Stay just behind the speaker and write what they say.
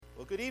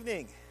Good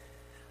evening.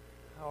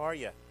 How are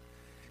you?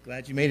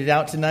 Glad you made it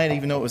out tonight,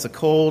 even though it was a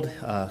cold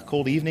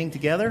evening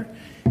together.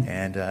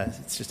 And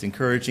it's just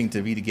encouraging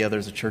to be together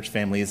as a church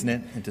family, isn't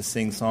it? And to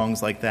sing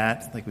songs like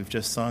that, like we've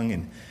just sung,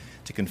 and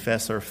to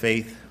confess our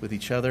faith with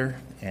each other,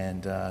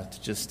 and to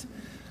just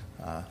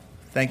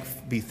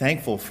be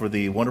thankful for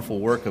the wonderful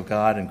work of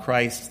God and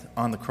Christ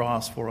on the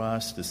cross for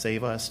us, to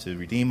save us, to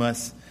redeem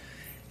us,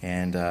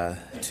 and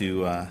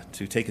to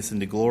take us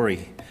into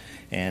glory.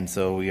 And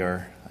so we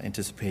are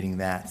anticipating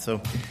that.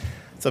 So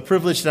it's a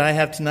privilege that I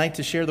have tonight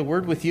to share the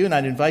word with you, and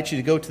I'd invite you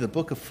to go to the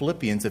book of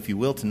Philippians, if you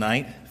will,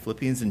 tonight.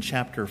 Philippians in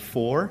chapter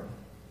 4.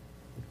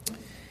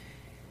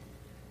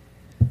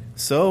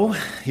 So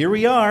here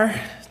we are.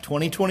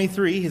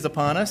 2023 is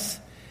upon us,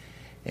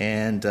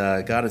 and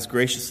God has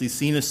graciously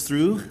seen us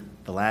through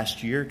the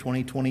last year,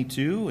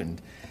 2022.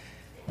 And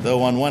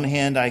though on one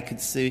hand we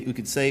could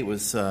say it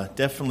was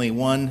definitely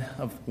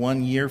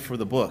one year for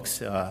the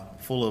books,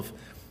 full of,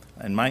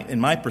 in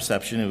my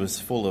perception, it was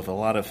full of a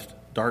lot of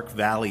dark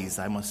valleys,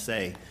 I must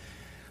say.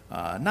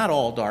 Not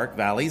all dark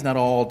valleys, not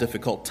all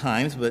difficult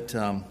times, but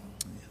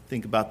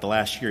think about the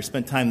last year.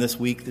 Spent time this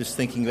week just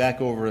thinking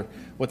back over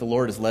what the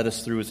Lord has led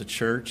us through as a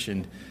church,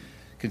 and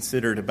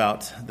considered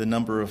about the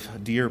number of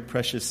dear,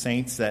 precious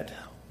saints that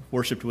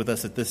worshiped with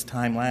us at this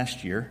time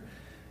last year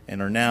and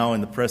are now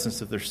in the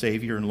presence of their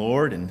Savior and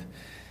Lord, and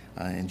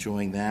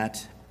enjoying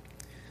that.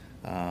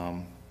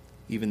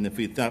 Even if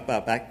we thought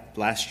about back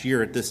last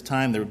year at this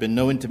time, there had been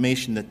no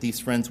intimation that these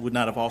friends would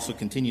not have also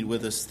continued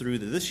with us through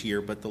to this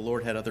year, but the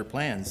Lord had other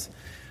plans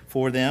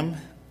for them.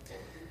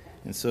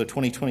 And so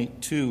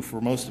 2022, for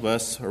most of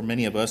us, or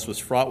many of us, was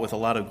fraught with a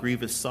lot of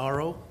grievous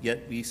sorrow,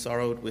 yet we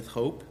sorrowed with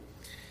hope.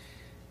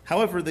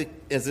 However,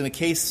 as in a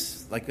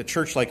case like a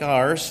church like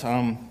ours,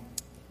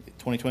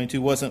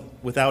 2022 wasn't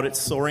without its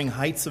soaring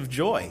heights of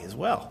joy as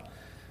well.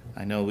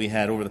 I know we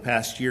had, over the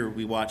past year,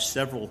 we watched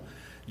several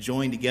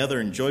join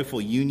together in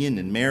joyful union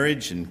and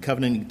marriage and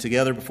covenanting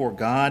together before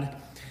God.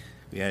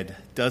 We had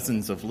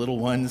dozens of little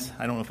ones.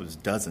 I don't know if it was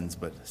dozens,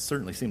 but it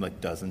certainly seemed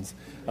like dozens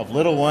of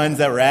little ones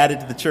that were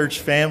added to the church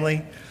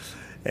family,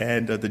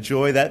 and the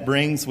joy that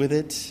brings with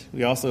it.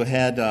 We also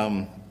had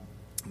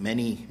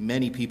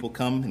many people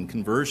come in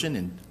conversion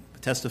and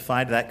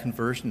testify to that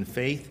conversion and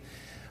faith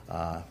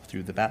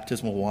through the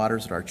baptismal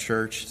waters at our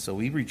church. So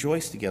we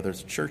rejoice together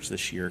as a church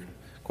this year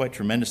quite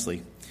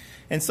tremendously.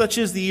 And such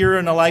is the year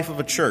in the life of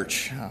a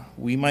church.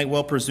 We might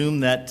well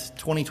presume that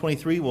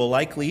 2023 will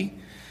likely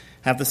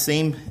have the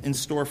same in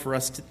store for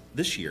us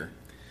this year,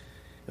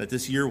 that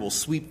this year will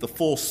sweep the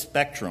full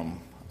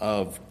spectrum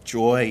of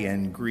joy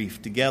and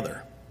grief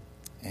together.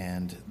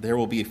 And there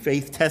will be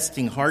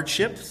faith-testing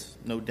hardships,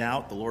 no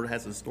doubt, the Lord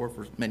has in store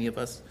for many of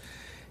us.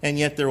 And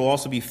yet there will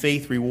also be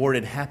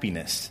faith-rewarded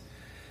happiness.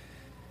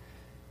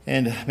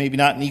 And maybe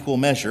not in equal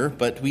measure,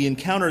 but we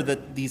encounter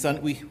that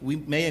we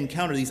may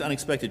encounter these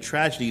unexpected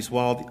tragedies,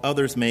 while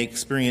others may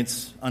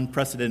experience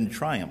unprecedented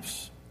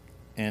triumphs.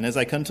 And as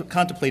I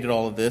contemplated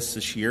all of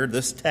this year,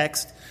 this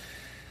text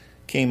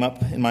came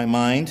up in my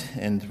mind,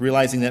 and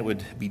realizing that it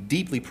would be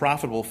deeply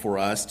profitable for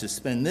us to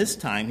spend this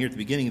time here at the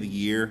beginning of the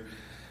year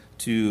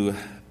to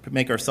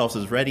make ourselves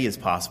as ready as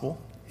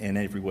possible in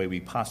every way we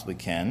possibly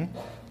can,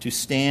 to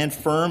stand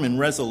firm and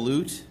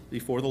resolute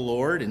before the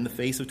Lord in the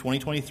face of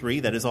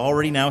 2023 that is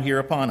already now here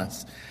upon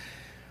us.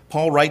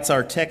 Paul writes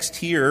our text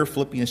here,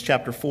 Philippians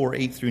chapter 4,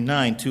 8 through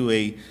 9, to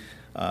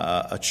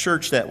a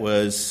church that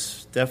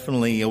was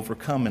definitely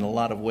overcome in a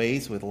lot of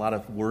ways with a lot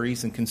of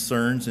worries and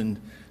concerns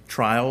and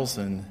trials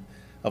and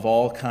of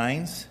all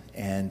kinds,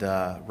 and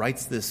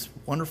writes this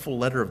wonderful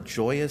letter of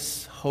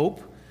joyous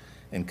hope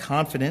and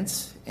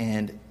confidence,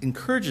 and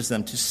encourages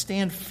them to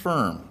stand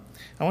firm.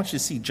 I want you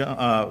to see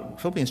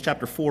Philippians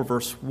chapter 4,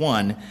 verse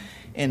 1,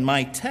 and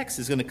my text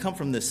is going to come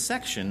from this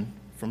section,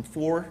 from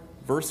 4,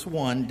 verse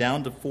 1,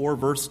 down to 4,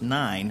 verse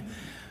 9,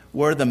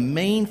 where the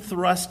main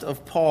thrust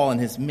of Paul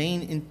and his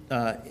main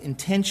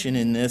intention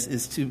in this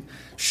is to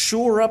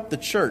shore up the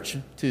church,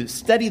 to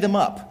steady them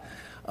up,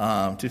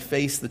 to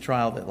face the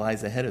trial that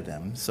lies ahead of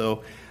them.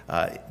 So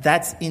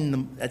that's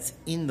in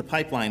the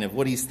pipeline of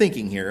what he's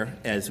thinking here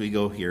as we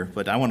go here.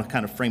 But I want to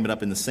kind of frame it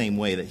up in the same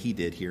way that he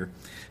did here.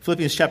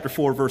 Philippians chapter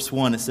 4, verse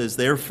 1, it says,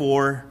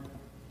 Therefore,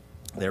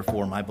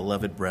 my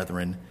beloved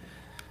brethren.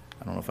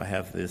 I don't know if I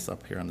have this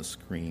up here on the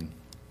screen.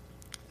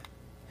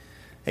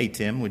 Hey,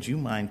 Tim, would you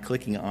mind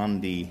clicking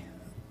on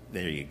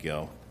there you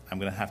go. I'm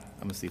going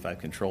to see if I have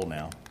control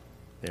now.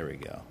 There we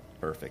go.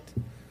 Perfect.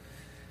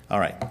 All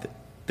right.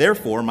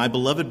 Therefore, my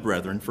beloved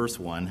brethren, verse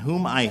 1,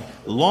 whom I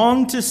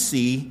long to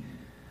see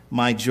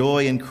my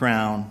joy and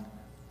crown,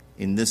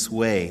 in this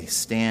way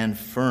stand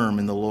firm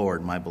in the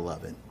Lord, my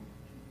beloved.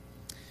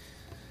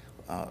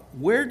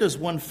 Where does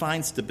one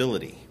find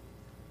stability?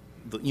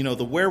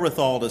 The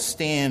wherewithal to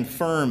stand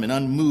firm and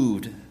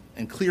unmoved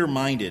and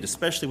clear-minded,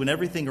 especially when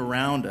everything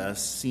around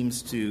us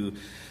seems to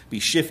be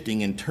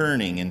shifting and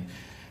turning. And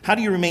how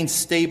do you remain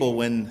stable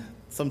when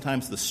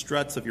sometimes the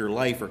struts of your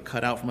life are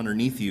cut out from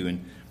underneath you,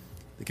 and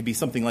it could be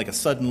something like a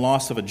sudden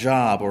loss of a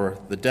job or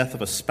the death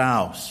of a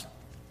spouse,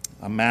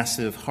 a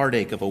massive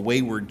heartache of a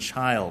wayward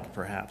child,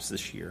 perhaps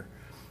this year,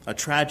 a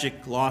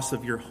tragic loss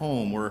of your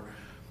home, or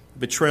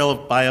betrayal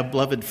by a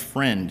beloved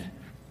friend,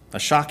 a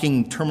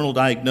shocking terminal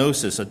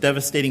diagnosis, a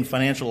devastating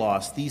financial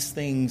loss. These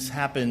things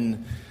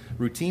happen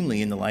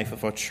routinely in the life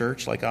of a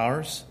church like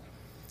ours.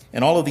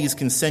 And all of these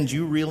can send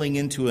you reeling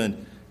into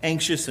an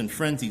anxious and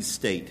frenzied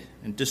state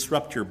and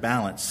disrupt your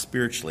balance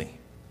spiritually.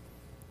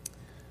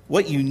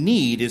 What you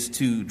need is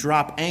to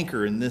drop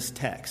anchor in this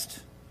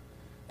text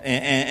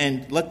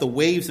and let the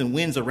waves and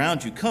winds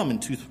around you come in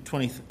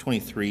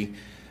 2023,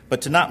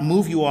 but to not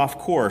move you off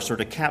course or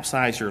to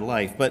capsize your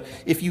life. But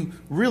if you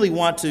really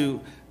want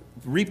to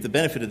reap the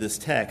benefit of this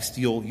text,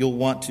 you'll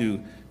want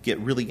to get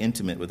really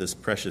intimate with this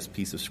precious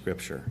piece of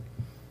Scripture.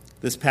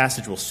 This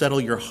passage will settle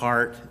your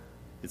heart.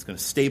 It's going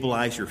to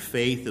stabilize your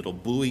faith. It'll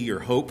buoy your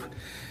hope.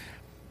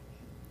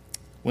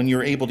 When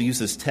you're able to use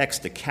this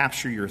text to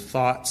capture your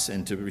thoughts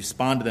and to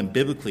respond to them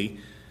biblically,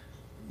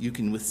 you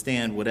can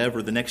withstand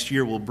whatever the next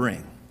year will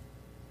bring.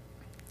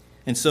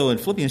 And so in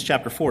Philippians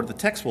chapter 4, the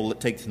text we'll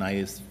take tonight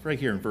is right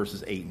here in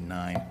verses 8 and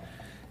 9.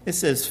 It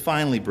says,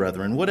 "Finally,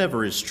 brethren,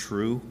 whatever is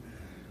true,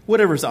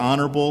 whatever is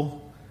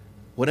honorable,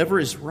 whatever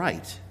is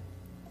right,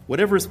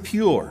 whatever is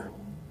pure,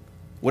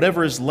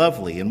 whatever is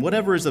lovely, and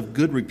whatever is of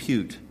good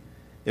repute,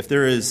 if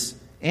there is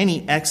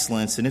any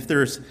excellence, and if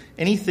there is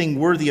anything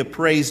worthy of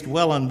praise,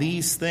 dwell on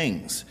these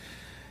things.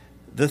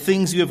 The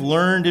things you have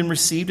learned and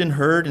received and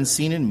heard and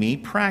seen in me,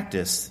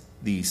 practice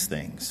these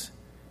things,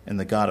 and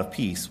the God of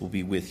peace will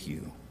be with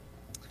you."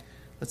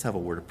 Let's have a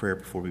word of prayer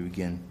before we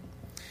begin.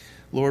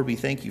 Lord, we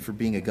thank you for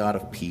being a God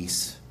of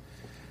peace.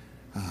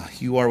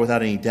 You are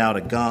without any doubt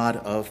a God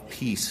of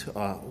peace,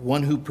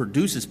 one who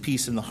produces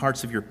peace in the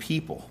hearts of your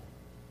people.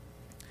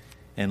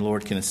 And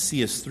Lord, can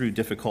see us through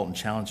difficult and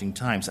challenging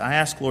times. I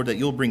ask, Lord, that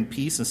you'll bring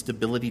peace and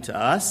stability to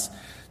us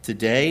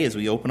today as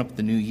we open up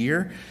the new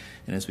year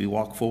and as we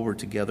walk forward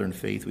together in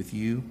faith with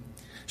you.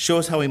 Show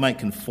us how we might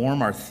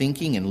conform our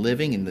thinking and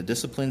living in the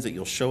disciplines that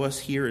you'll show us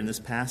here in this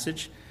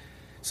passage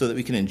so that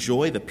we can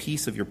enjoy the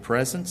peace of your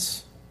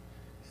presence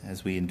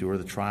as we endure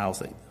the trials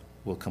that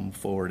will come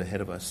forward ahead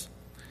of us.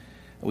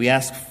 We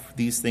ask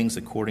these things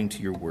according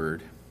to your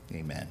word.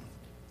 Amen.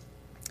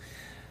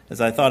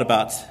 As I thought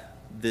about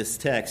this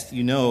text,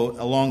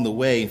 along the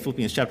way,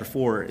 Philippians chapter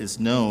 4 is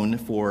known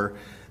for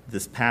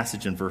this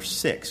passage in verse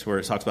 6, where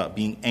it talks about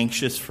being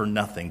anxious for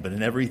nothing, but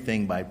in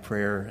everything by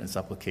prayer and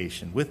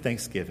supplication. With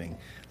thanksgiving,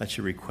 let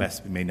your requests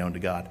be made known to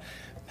God.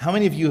 How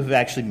many of you have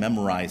actually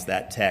memorized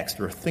that text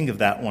or think of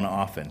that one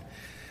often?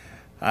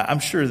 I'm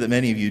sure that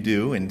many of you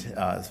do, and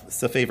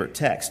it's a favorite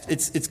text.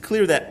 It's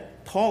clear that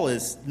Paul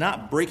is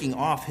not breaking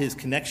off his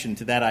connection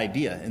to that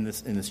idea in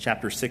this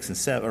chapter 6 and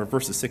 7, or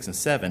verses 6 and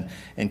 7,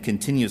 and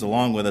continues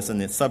along with us on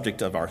the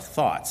subject of our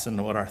thoughts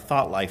and what our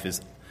thought life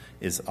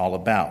is all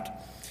about.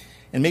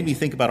 And maybe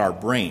think about our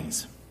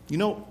brains.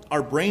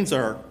 Our brains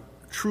are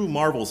true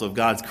marvels of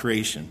God's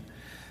creation.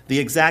 The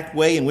exact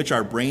way in which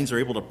our brains are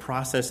able to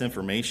process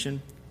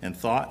information and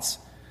thoughts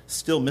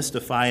still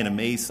mystify and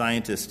amaze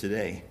scientists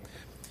today.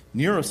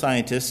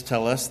 Neuroscientists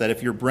tell us that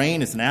if your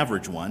brain is an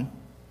average one,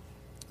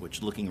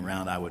 which looking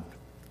around, I would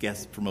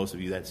guess for most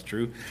of you that's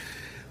true.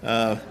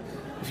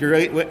 If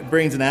your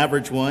brain's an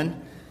average one,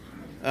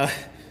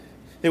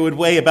 it would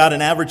weigh about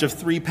an average of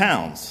 3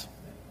 pounds.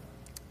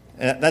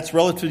 That's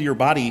relative to your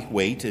body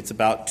weight. It's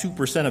about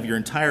 2% of your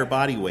entire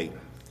body weight.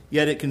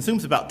 Yet it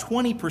consumes about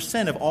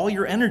 20% of all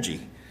your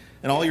energy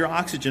and all your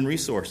oxygen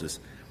resources.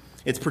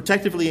 It's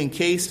protectively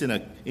encased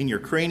in your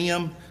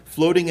cranium,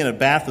 floating in a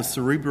bath of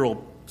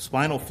cerebral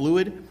spinal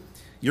fluid.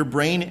 Your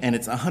brain and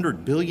its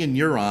 100 billion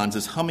neurons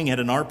is humming at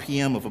an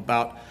RPM of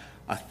about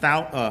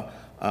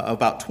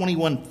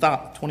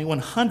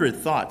 2,100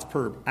 thoughts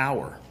per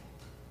hour.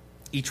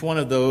 Each one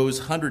of those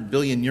 100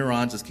 billion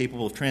neurons is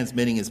capable of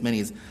transmitting as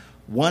many as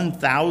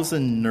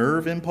 1,000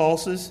 nerve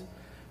impulses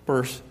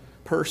per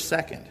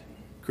second,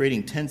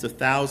 creating tens of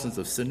thousands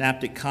of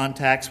synaptic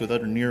contacts with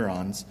other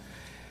neurons.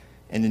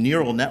 And the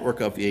neural network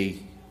of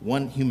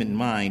one human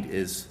mind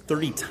is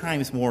 30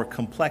 times more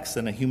complex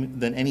than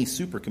any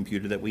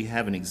supercomputer that we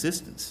have in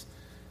existence.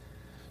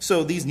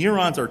 So these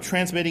neurons are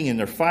transmitting and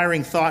they're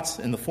firing thoughts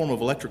in the form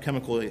of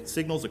electrochemical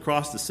signals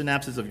across the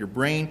synapses of your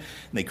brain, and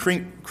they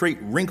create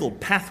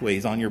wrinkled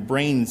pathways on your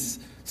brain's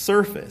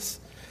surface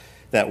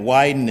that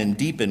widen and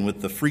deepen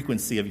with the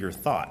frequency of your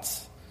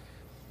thoughts.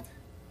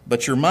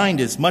 But your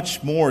mind is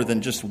much more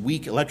than just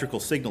weak electrical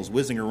signals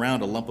whizzing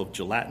around a lump of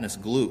gelatinous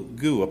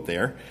goo up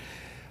there.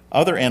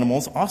 Other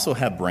animals also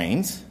have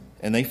brains,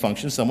 and they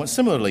function somewhat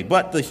similarly.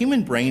 But the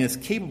human brain is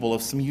capable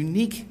of some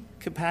unique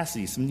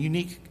capacities, some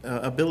unique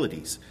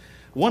abilities.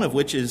 One of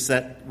which is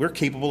that we're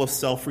capable of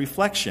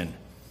self-reflection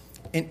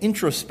and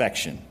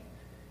introspection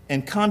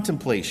and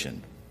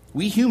contemplation.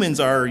 We humans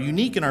are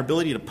unique in our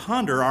ability to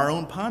ponder our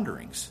own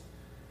ponderings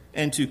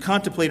and to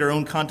contemplate our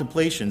own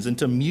contemplations and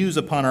to muse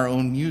upon our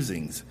own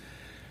musings.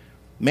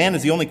 Man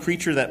is the only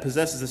creature that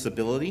possesses this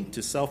ability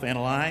to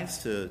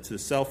self-analyze, to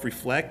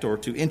self-reflect, or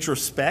to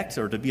introspect,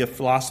 or to be a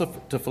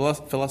philosopher, to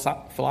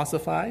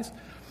philosophize.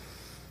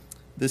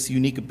 this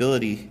unique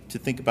ability to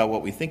think about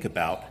what we think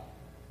about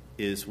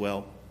is,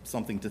 well,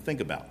 something to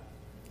think about.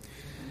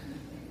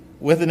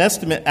 With an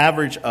estimate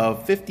average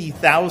of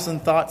 50,000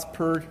 thoughts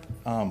per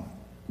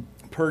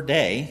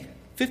day,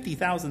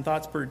 50,000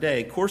 thoughts per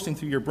day coursing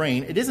through your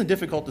brain, it isn't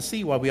difficult to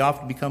see why we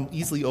often become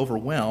easily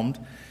overwhelmed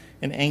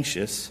and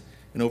anxious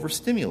and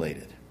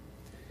overstimulated.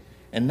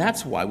 And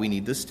that's why we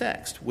need this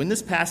text. When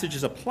this passage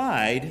is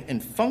applied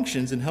and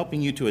functions in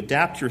helping you to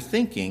adapt your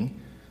thinking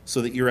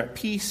so that you're at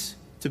peace,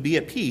 to be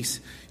at peace,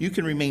 you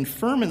can remain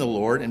firm in the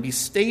Lord and be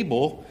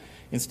stable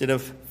instead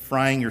of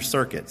frying your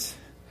circuits.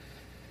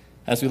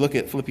 As we look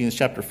at Philippians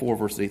chapter 4,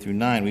 verses 8 through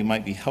 9, we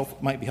might be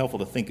helpful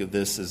to think of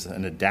this as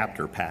an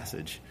adapter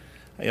passage.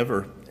 If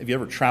you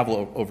ever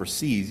travel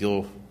overseas,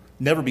 you'll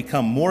never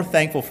become more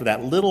thankful for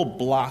that little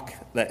block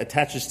that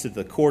attaches to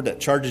the cord that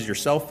charges your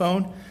cell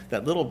phone,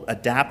 that little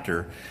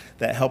adapter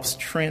that helps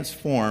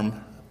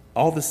transform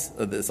all this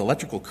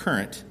electrical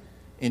current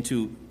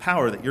into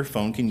power that your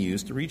phone can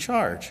use to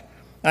recharge.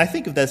 And I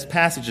think of this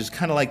passage as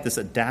kind of like this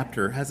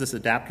adapter, has this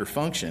adapter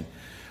function.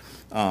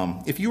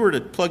 If you were to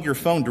plug your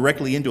phone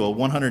directly into a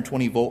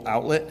 120-volt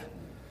outlet,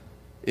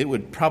 it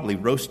would probably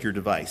roast your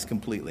device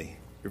completely.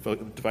 Your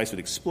device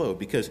would explode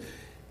because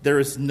there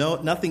is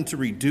nothing to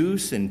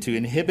reduce and to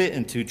inhibit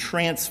and to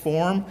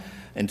transform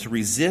and to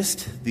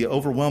resist the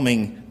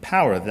overwhelming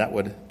power that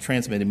would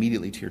transmit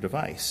immediately to your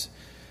device.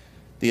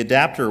 The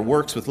adapter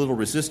works with little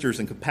resistors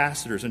and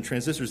capacitors and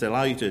transistors that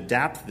allow you to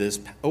adapt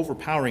this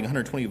overpowering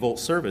 120-volt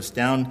service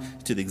down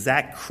to the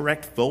exact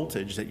correct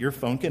voltage that your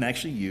phone can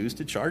actually use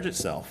to charge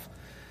itself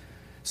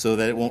so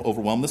that it won't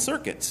overwhelm the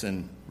circuits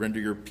and render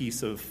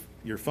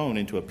your phone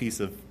into a piece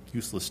of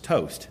useless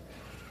toast.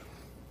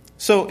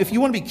 So if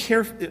you want to be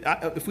careful,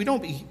 if we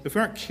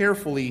aren't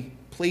carefully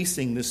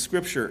placing this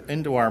scripture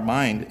into our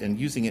mind and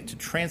using it to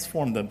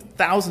transform the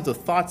thousands of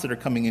thoughts that are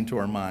coming into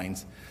our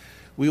minds,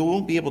 we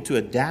won't be able to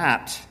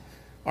adapt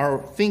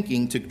our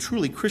thinking to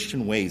truly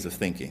Christian ways of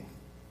thinking.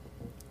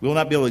 We will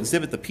not be able to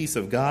exhibit the peace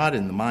of God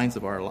in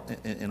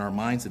our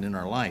minds and in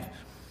our life.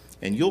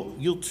 And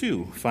you'll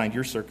too find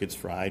your circuits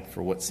fried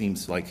for what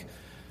seems like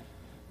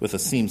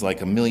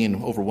a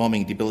million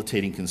overwhelming,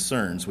 debilitating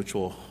concerns, which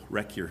will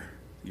wreck your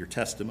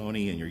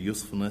testimony and your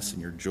usefulness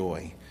and your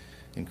joy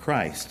in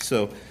Christ.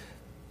 So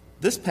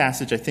this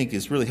passage, I think,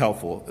 is really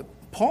helpful.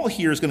 Paul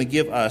here is going to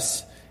give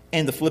us,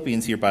 and the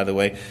Philippians here, by the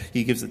way,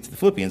 he gives it to the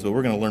Philippians, but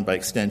we're going to learn by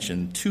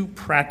extension, 2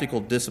 practical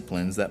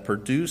disciplines that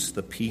produce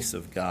the peace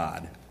of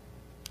God.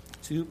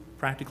 2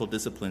 practical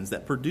disciplines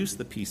that produce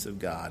the peace of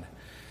God.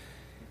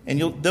 And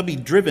they'll be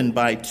driven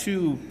by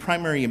 2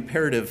 primary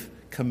imperative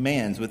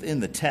commands within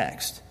the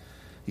text.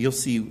 You'll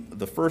see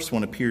the first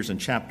one appears in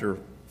chapter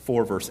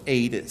 4, verse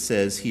 8. It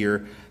says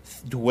here,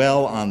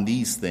 dwell on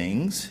these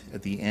things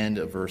at the end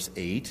of verse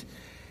 8.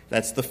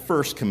 That's the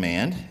first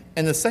command.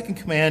 And the second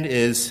command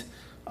is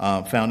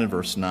found in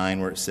verse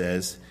 9, where it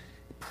says,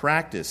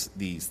 practice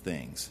these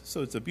things.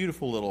 So it's a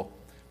beautiful little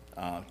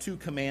 2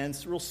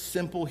 commands, real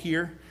simple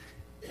here.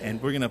 And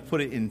we're going to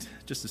put it in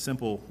just a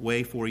simple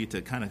way for you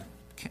to kind of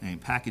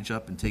package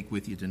up and take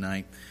with you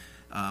tonight.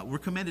 We're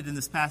commanded in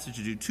this passage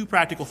to do 2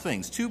 practical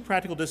things, 2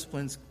 practical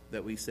disciplines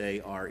that we say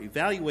are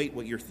evaluate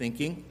what you're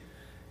thinking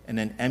and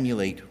then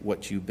emulate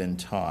what you've been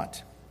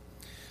taught.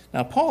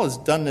 Now, Paul has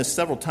done this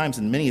several times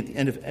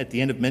at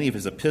the end of many of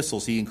his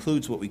epistles. He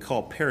includes what we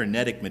call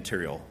paranetic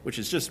material, which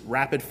is just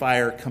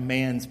rapid-fire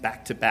commands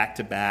back to back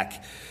to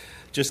back,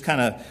 just kind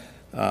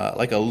of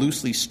like a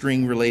loosely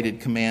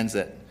string-related commands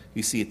that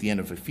we see at the end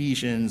of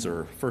Ephesians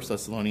or 1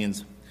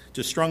 Thessalonians,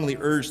 to strongly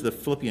urge the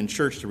Philippian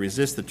church to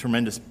resist the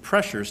tremendous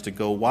pressures to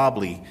go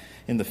wobbly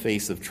in the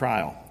face of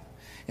trial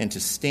and to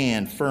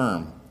stand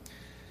firm.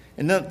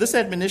 And this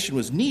admonition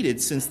was needed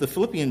since the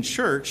Philippian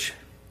church,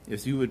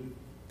 as you would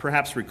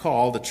perhaps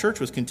recall, the church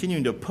was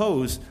continuing to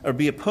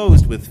be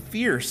opposed with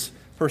fierce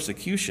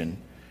persecution,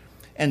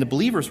 and the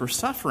believers were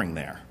suffering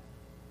there.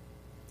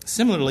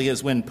 Similarly,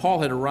 as when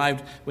Paul had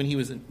arrived when he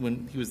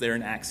was there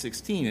in Acts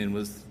 16 and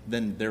was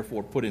then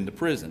therefore put into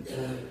prison.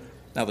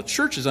 Now, the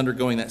church is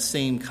undergoing that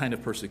same kind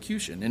of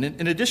persecution. And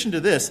in addition to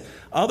this,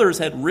 others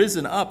had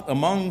risen up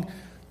among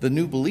the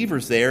new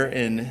believers there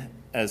and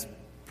as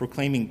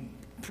proclaiming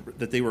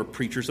that they were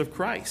preachers of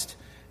Christ.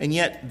 And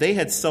yet they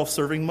had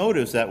self-serving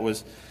motives that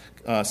was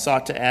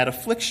sought to add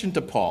affliction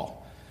to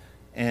Paul.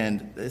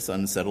 And this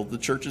unsettled the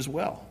church as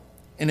well.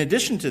 In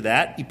addition to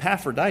that,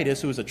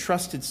 Epaphroditus, who was a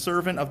trusted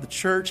servant of the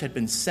church, had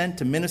been sent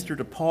to minister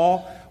to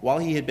Paul while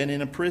he had been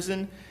in a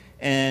prison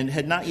and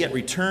had not yet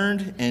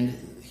returned,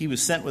 and he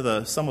was sent with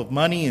a sum of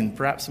money and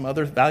perhaps some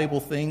other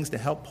valuable things to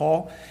help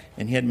Paul,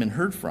 and he hadn't been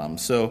heard from.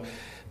 So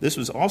this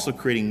was also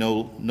creating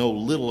no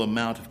little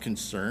amount of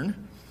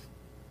concern.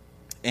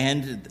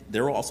 And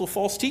there were also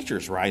false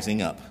teachers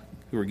rising up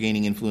who were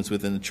gaining influence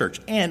within the church.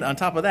 And on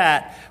top of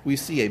that, we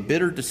see a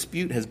bitter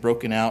dispute has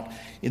broken out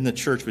in the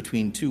church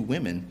between 2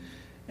 women.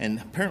 And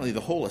apparently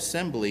the whole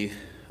assembly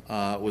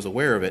was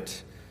aware of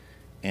it,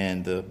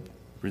 and it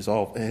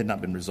had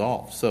not been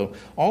resolved. So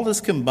all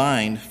this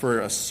combined for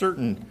a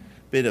certain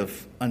bit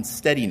of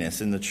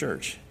unsteadiness in the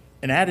church.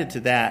 And added to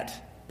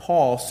that,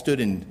 Paul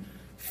stood in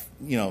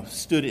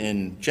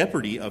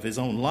jeopardy of his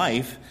own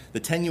life,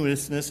 the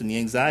tenuousness and the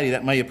anxiety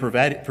that might have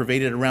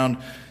pervaded around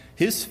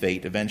his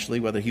fate eventually,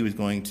 whether he was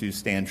going to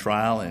stand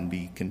trial and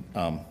be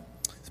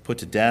put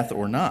to death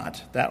or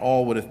not. That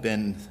all would have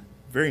been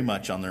very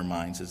much on their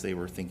minds as they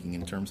were thinking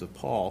in terms of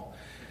Paul.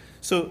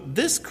 So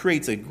this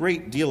creates a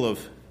great deal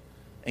of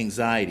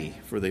anxiety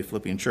for the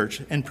Philippian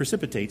church and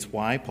precipitates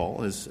why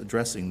Paul is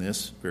addressing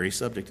this very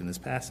subject in this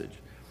passage.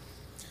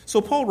 So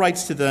Paul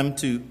writes to them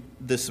to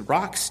this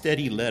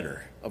rock-steady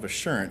letter of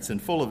assurance,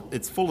 and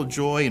it's full of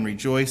joy and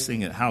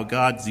rejoicing at how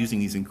God's using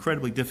these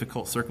incredibly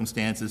difficult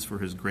circumstances for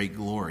his great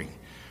glory.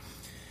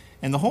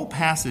 And the whole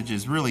passage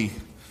is really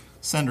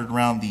centered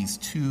around these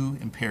two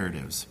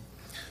imperatives.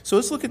 So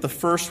let's look at the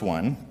first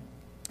one.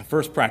 The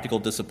first practical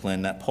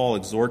discipline that Paul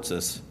exhorts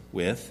us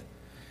with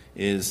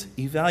is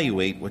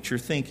evaluate what you're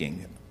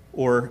thinking,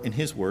 or in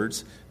his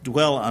words,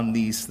 dwell on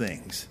these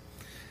things.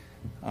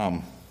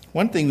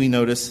 One thing we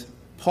notice,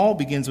 Paul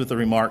begins with the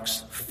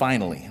remarks,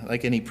 finally.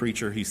 Like any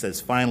preacher, he says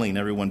finally, and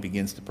everyone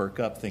begins to perk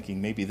up,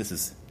 thinking maybe this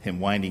is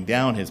him winding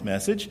down his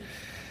message,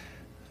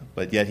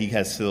 but yet he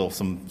has still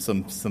some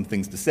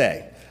things to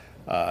say.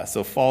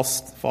 So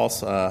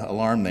false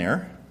alarm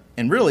there.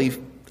 And really,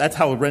 that's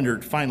how it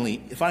rendered,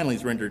 finally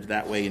is rendered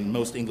that way in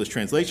most English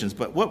translations.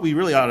 But what we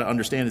really ought to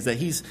understand is that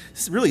he's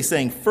really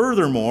saying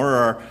furthermore,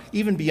 or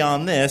even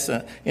beyond this,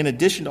 in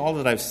addition to all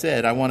that I've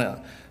said, I want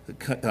to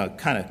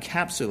kind of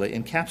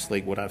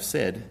encapsulate what I've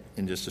said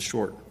in just a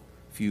short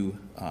few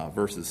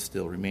verses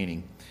still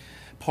remaining.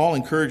 Paul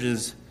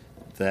encourages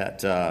that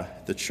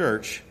the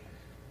church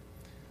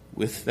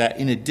with that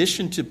in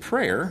addition to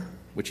prayer,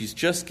 which he's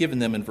just given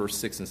them in verse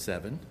 6 and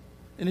 7,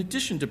 in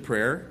addition to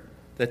prayer,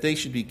 that they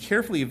should be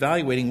carefully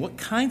evaluating what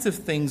kinds of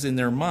things in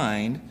their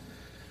mind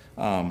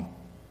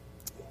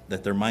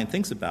that their mind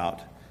thinks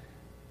about,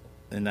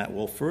 and that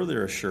will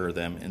further assure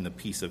them in the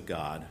peace of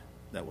God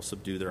that will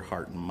subdue their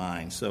heart and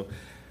mind. So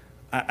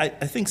I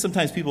think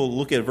sometimes people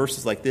look at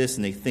verses like this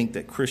and they think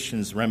that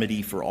Christians'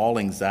 remedy for all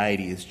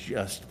anxiety is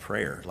just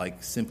prayer,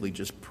 like simply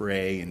just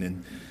pray and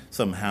then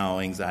somehow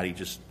anxiety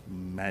just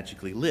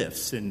magically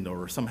lifts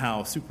or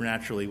somehow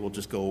supernaturally will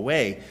just go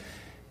away.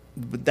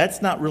 But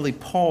that's not really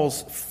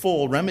Paul's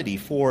full remedy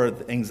for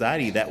the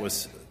anxiety that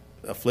was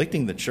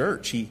afflicting the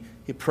church.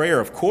 Prayer,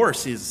 of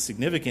course, is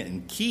significant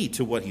and key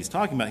to what he's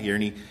talking about here,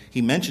 and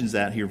he mentions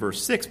that here,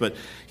 verse 6, but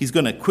he's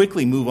going to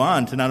quickly move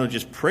on to not only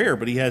just prayer,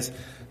 but he has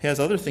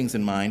other things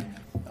in mind.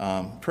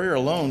 Prayer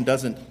alone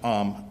doesn't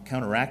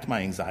counteract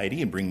my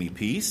anxiety and bring me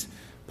peace.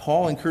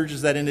 Paul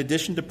encourages that in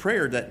addition to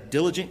prayer, that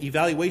diligent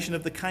evaluation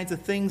of the kinds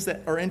of things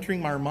that are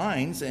entering our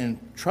minds and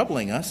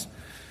troubling us,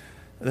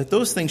 that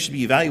those things should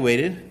be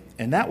evaluated,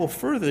 and that will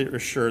further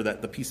assure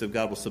that the peace of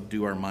God will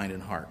subdue our mind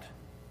and heart.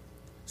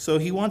 So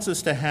he wants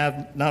us to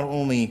have not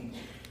only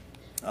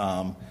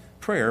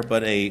prayer,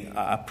 but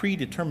a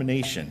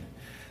predetermination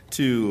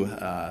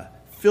to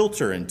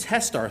filter and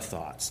test our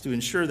thoughts, to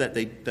ensure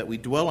that we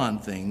dwell on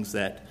things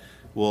that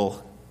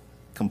will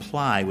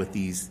comply with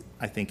these,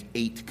 I think,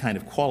 8 kind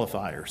of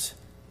qualifiers,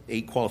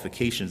 8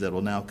 qualifications that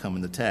will now come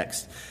in the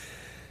text,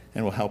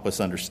 and will help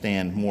us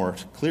understand more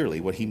clearly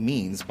what he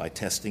means by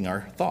testing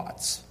our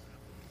thoughts.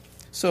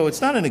 So it's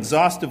not an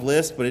exhaustive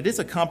list, but it is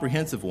a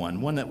comprehensive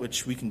one that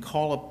which we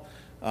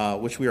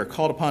are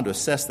called upon to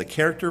assess the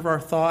character of our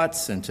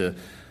thoughts and to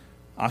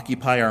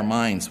occupy our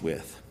minds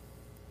with.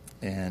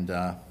 And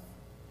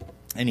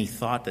any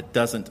thought that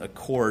doesn't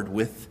accord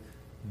with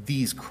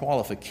these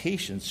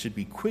qualifications should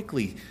be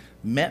quickly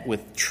met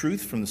with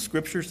truth from the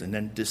Scriptures and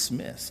then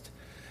dismissed.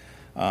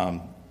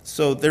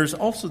 So there's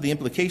also the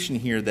implication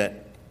here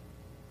that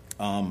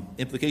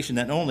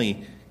not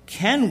only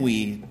can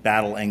we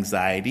battle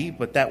anxiety,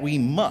 but that we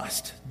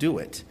must do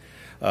it.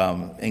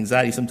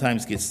 Anxiety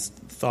sometimes gets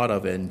thought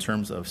of in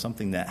terms of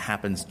something that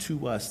happens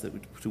to us,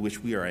 to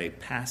which we are a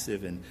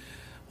passive and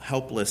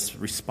helpless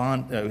we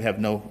have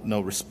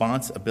no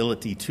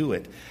responsibility to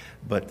it.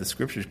 But the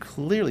Scriptures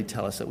clearly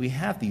tell us that we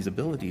have these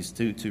abilities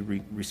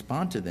to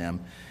respond to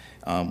them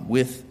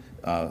with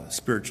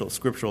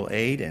scriptural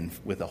aid and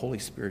with the Holy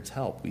Spirit's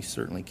help. We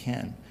certainly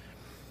can.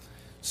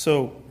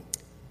 So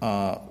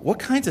what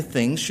kinds of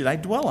things should I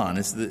dwell on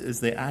is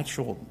the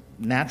actual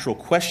natural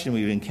question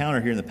we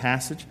encounter here in the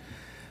passage.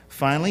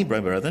 Finally,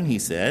 brethren, he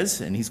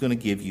says, and he's going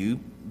to give you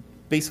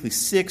basically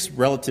 6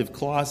 relative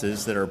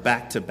clauses that are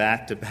back to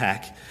back to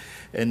back.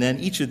 And then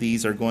each of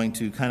these are going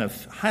to kind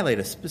of highlight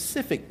a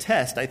specific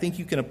test I think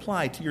you can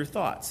apply to your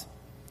thoughts.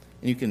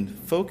 And you can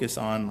focus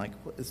on, like,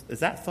 is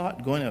that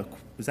thought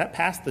does that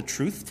pass the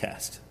truth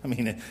test? I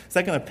mean, is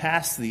that going to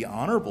pass the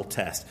honorable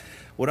test?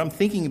 What I'm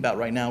thinking about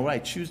right now, what I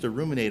choose to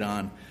ruminate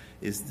on,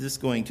 is this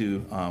going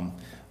to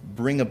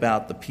bring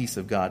about the peace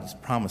of God as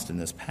promised in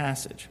this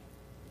passage?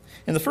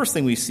 And the first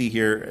thing we see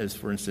here, is,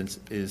 for instance,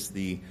 is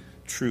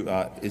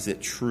is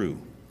it true?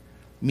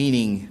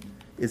 Meaning,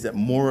 is it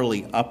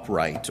morally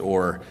upright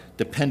or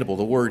dependable?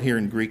 The word here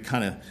in Greek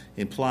kind of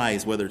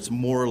implies whether it's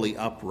morally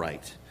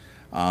upright.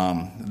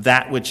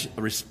 That which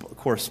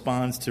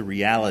corresponds to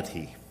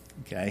reality,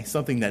 okay?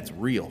 Something that's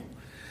real.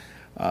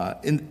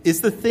 And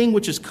is the thing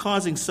which is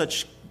causing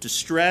such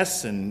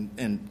distress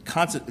and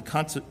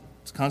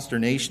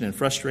consternation and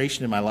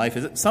frustration in my life,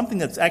 is it something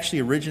that's actually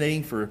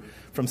originating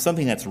from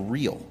something that's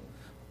real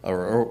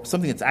or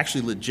something that's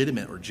actually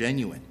legitimate or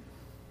genuine?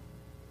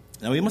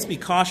 Now, we must be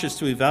cautious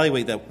to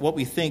evaluate that what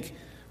we think,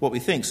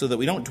 so that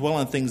we don't dwell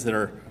on things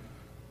that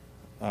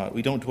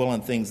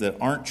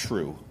aren't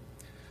true,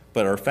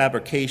 but are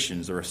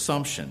fabrications or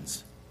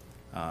assumptions.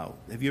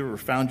 Have you ever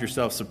found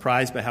yourself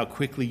surprised by how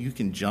quickly you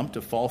can jump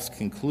to false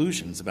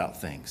conclusions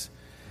about things,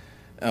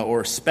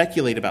 or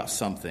speculate about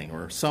something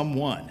or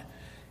someone,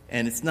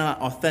 and it's not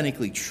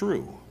authentically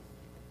true?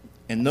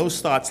 And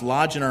those thoughts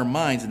lodge in our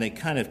minds, and they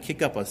kind of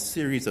kick up a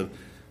series of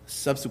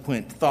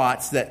subsequent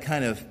thoughts that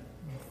kind of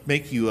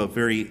make you a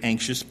very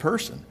anxious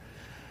person,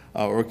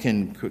 or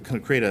can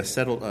create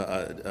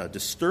a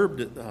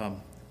disturbed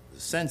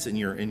sense in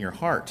your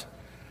heart.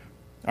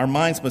 Our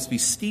minds must be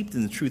steeped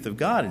in the truth of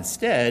God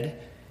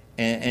instead,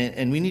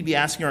 and we need to be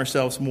asking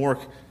ourselves more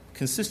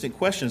consistent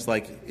questions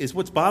like, is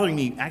what's bothering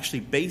me actually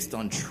based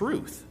on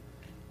truth?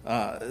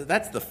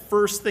 That's the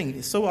first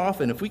thing. So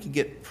often, if we could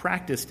get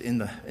practiced in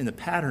the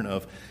pattern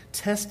of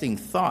testing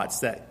thoughts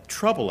that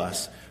trouble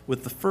us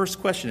with the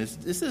first question,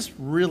 is this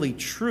really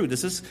true?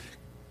 Does this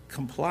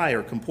comply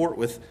or comport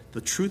with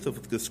the truth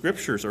of the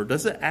Scriptures, or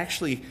does it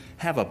actually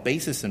have a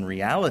basis in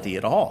reality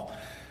at all?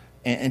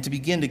 And to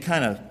begin to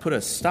kind of put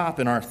a stop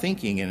in our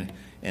thinking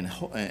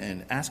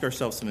and ask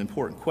ourselves some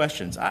important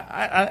questions.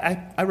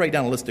 I write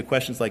down a list of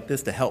questions like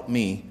this to help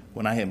me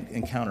when I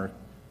encounter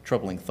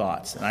troubling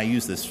thoughts, and I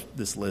use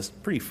this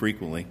list pretty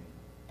frequently.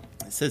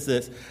 It says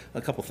this,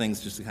 a couple things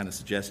just to kind of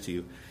suggest to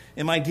you.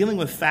 Am I dealing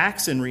with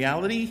facts and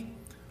reality,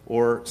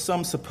 or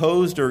some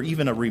supposed or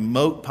even a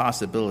remote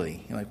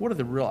possibility? Like, what are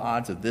the real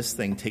odds of this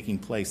thing taking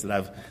place,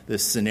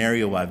 this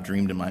scenario I've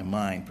dreamed in my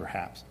mind,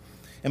 perhaps?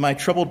 Am I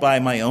troubled by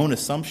my own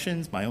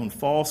assumptions, my own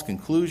false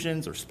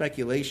conclusions or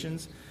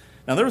speculations?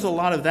 Now, there was a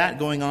lot of that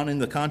going on in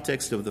the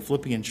context of the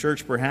Philippian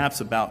church,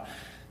 perhaps, about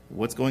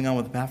what's going on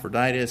with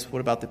Epaphroditus. What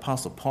about the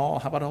Apostle Paul?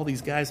 How about all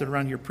these guys that are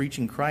around here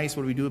preaching Christ?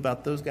 What do we do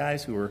about those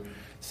guys who are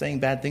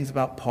saying bad things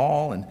about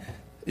Paul? And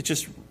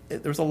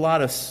there's a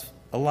lot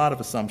of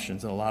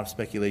assumptions and a lot of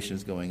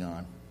speculations going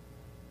on.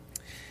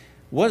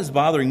 What is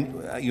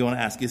bothering, you want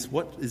to ask, is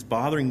what is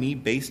bothering me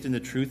based in the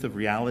truth of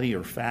reality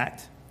or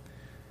fact?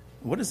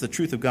 What does the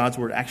truth of God's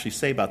Word actually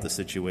say about the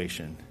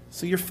situation?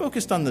 So you're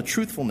focused on the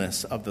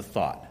truthfulness of the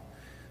thought.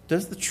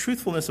 Does the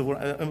truthfulness of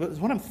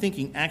what I'm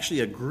thinking actually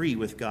agree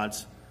with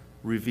God's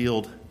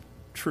revealed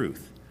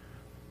truth?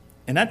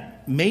 And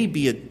that may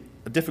be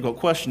a difficult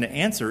question to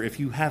answer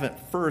if you haven't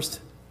first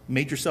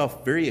made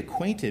yourself very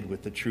acquainted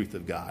with the truth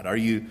of God. Are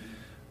you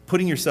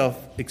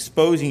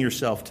exposing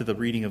yourself to the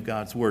reading of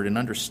God's Word and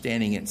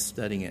understanding it and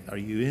studying it? Are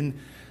you in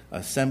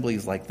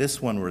assemblies like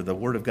this one where the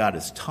Word of God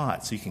is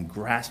taught so you can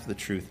grasp the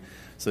truth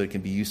so it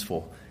can be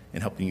useful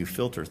in helping you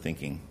filter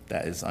thinking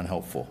that is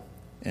unhelpful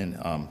and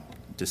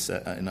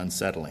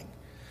unsettling?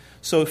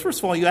 So first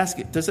of all, you ask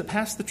it, does it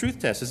pass the truth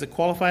test? Is it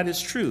qualified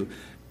as true?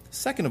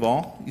 Second of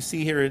all, you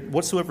see here,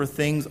 whatsoever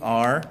things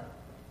are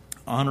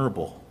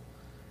honorable.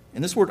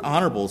 And this word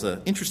honorable is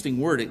an interesting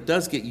word. It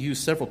does get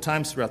used several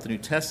times throughout the New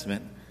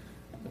Testament.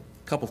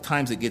 A couple of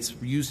times it gets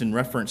used in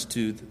reference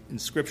to, in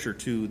Scripture,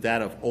 to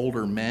that of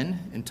older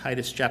men in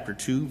Titus chapter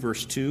 2,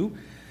 verse 2.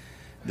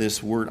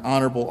 This word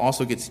honorable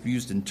also gets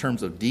used in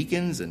terms of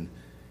deacons and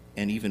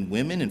even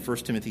women in 1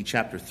 Timothy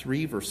chapter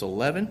 3, verse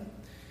 11.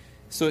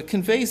 So it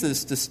conveys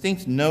this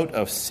distinct note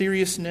of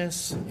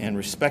seriousness and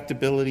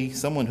respectability,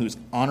 someone who's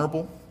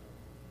honorable.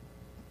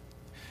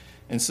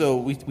 And so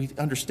we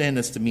understand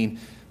this to mean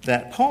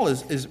that Paul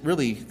is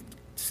really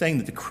saying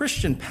that the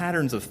Christian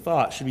patterns of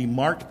thought should be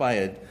marked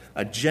by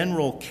a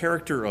general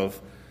character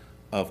of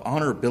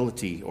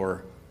honorability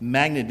or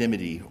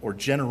magnanimity or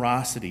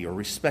generosity or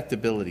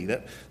respectability,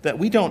 that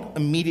we don't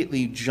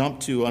immediately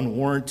jump to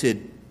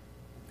unwarranted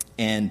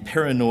and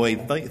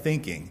paranoid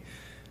thinking.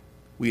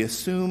 We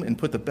assume and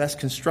put the best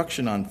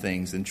construction on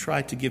things and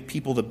try to give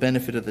people the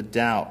benefit of the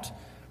doubt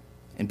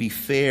and be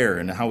fair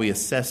in how we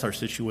assess our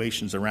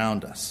situations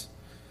around us.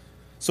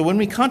 So when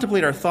we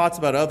contemplate our thoughts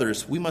about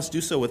others, we must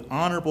do so with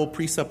honorable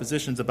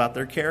presuppositions about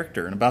their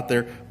character and about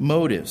their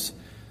motives.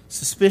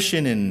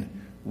 Suspicion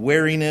and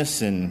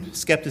wariness and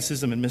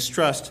skepticism and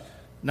mistrust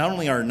not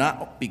only are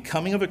not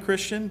becoming of a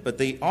Christian, but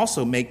they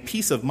also make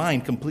peace of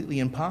mind completely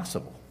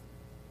impossible.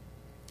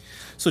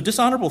 So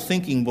dishonorable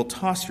thinking will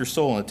toss your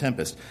soul in a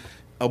tempest.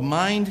 A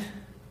mind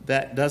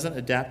that doesn't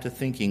adapt to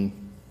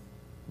thinking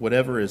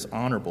whatever is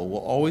honorable will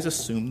always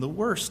assume the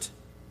worst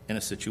in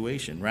a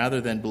situation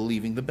rather than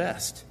believing the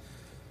best.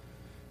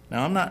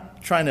 Now, I'm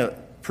not trying to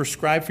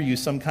prescribe for you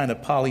some kind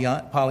of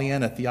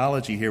Pollyanna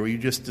theology here where you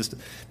just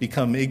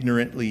become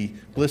ignorantly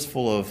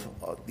blissful of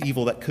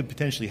evil that could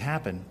potentially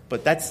happen.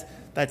 But that's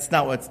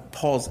not what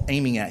Paul's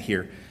aiming at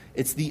here.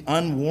 It's the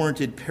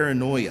unwarranted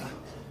paranoia,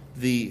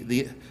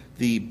 the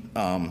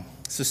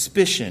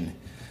suspicion,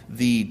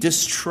 the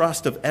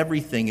distrust of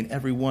everything and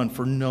everyone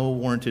for no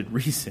warranted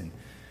reason.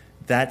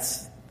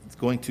 That's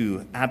going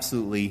to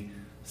absolutely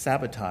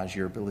sabotage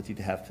your ability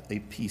to have a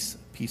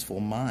peaceful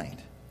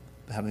mind,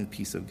 having the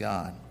peace of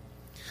God.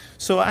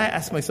 So I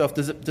ask myself,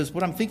 does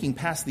what I'm thinking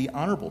pass the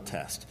honorable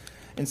test?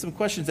 And some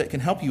questions that can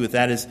help you with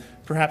that is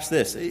perhaps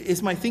this.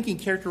 Is my thinking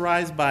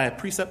characterized by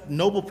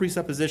noble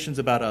presuppositions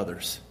about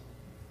others?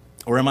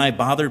 Or am I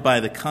bothered by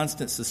the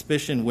constant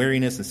suspicion,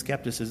 wariness, and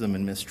skepticism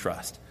and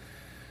mistrust?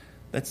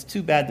 That's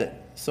too bad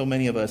that so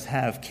many of us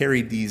have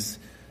carried these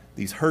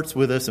hurts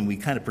with us, and we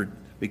kind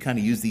of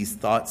use these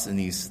thoughts and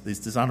these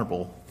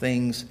dishonorable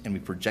things, and we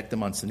project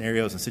them on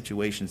scenarios and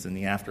situations in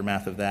the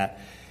aftermath of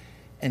that,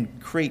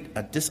 and create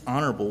a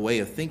dishonorable way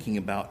of thinking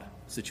about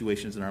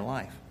situations in our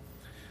life.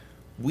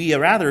 We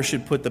rather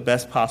should put the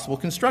best possible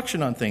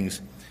construction on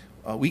things.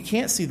 We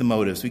can't see the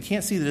motives. We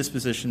can't see the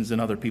dispositions in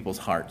other people's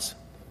hearts.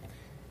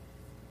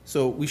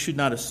 So we should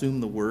not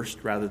assume the worst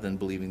rather than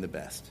believing the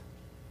best.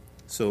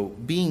 So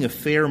being a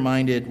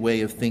fair-minded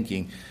way of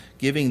thinking,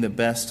 giving the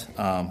best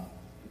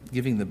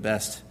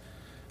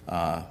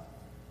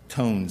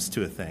tones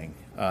to a thing,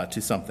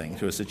 to something,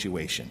 to a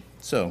situation.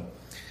 So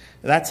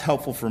that's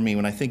helpful for me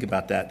when I think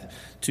about that,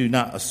 to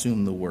not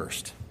assume the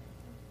worst.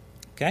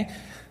 Okay?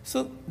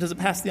 So does it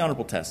pass the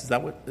honorable test? Is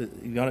that what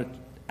you got to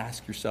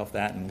ask yourself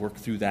that and work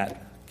through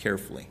that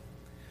carefully?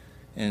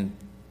 And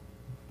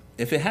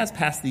if it has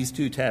passed these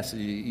two tests,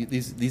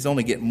 these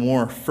only get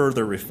more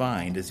further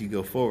refined as you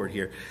go forward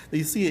here.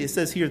 You see, it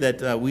says here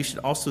that we should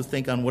also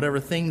think on whatever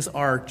things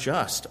are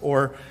just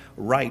or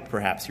right,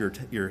 perhaps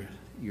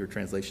your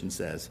translation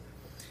says.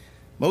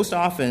 Most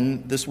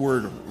often, this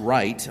word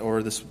right,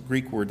 or this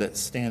Greek word that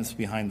stands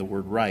behind the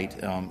word right,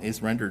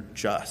 is rendered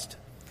just.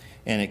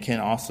 And it can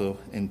also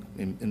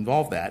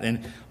involve that.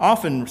 And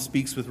often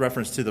speaks with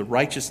reference to the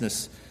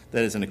righteousness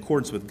that is in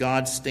accordance with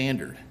God's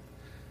standard.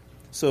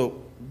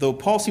 So, though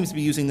Paul seems to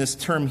be using this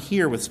term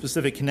here with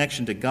specific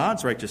connection to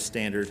God's righteous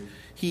standard,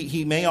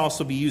 he may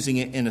also be using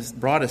it in a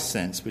broadest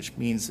sense, which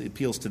means it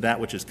appeals to that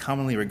which is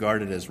commonly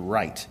regarded as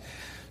right.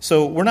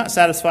 So we're not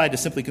satisfied to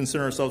simply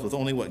concern ourselves with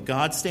only what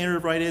God's standard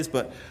of right is,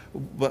 but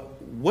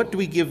what do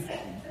we give?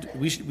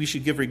 We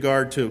should give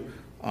regard to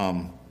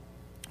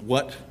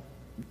what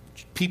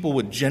people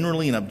would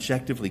generally and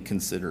objectively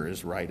consider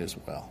as right as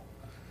well.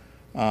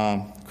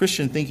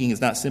 Christian thinking is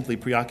not simply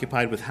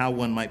preoccupied with how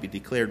one might be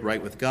declared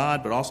right with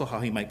God, but also how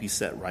he might be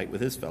set right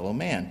with his fellow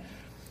man.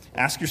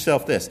 Ask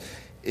yourself this: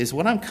 is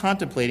what I'm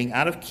contemplating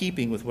out of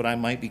keeping with what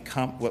might be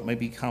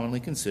commonly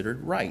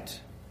considered right?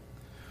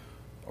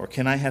 Or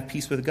can I have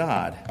peace with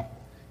God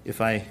if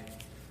I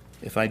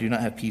do not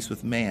have peace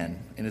with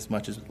man,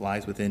 inasmuch as it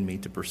lies within me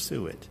to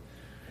pursue it?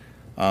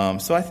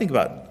 So I think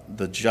about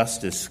the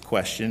justice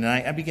question,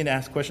 and I begin to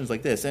ask questions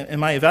like this.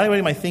 Am I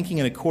evaluating my thinking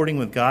in according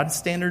with God's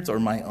standards or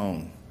my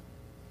own?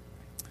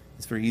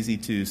 It's very easy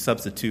to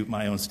substitute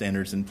my own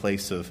standards in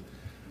place of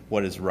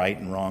what is right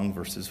and wrong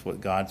versus what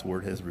God's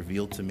word has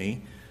revealed to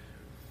me.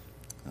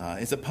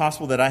 Is it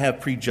possible that I have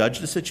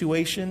prejudged a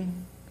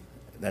situation?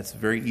 That's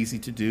very easy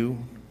to do.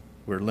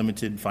 We're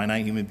limited,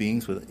 finite human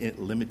beings with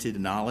limited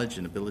knowledge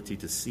and ability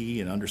to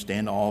see and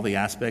understand all the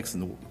aspects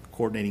and the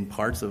coordinating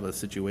parts of a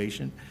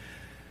situation.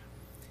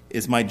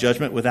 Is my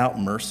judgment without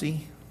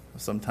mercy?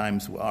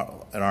 Sometimes in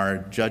our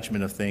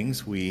judgment of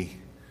things, we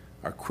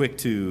are quick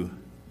to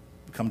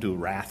come to a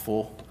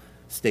wrathful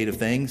state of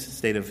things,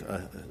 state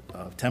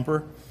of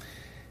temper,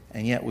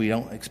 and yet we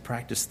don't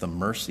practice the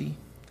mercy.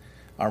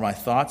 Are my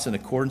thoughts in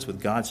accordance with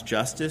God's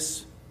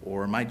justice,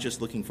 or am I just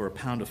looking for a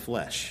pound of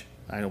flesh?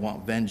 I don't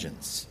want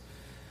vengeance.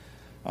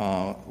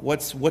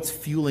 What's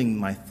fueling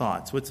my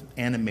thoughts? What's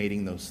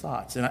animating those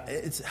thoughts? And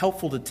it's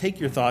helpful to take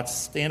your thoughts,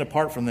 stand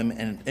apart from them,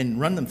 and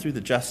run them through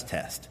the just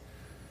test.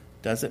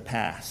 Does it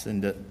pass?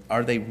 And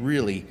are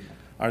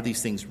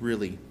these things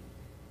really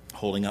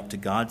holding up to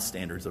God's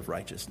standards of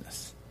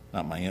righteousness,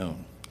 not my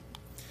own?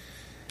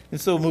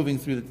 And so moving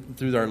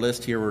through our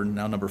list here, we're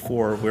now number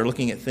 4. We're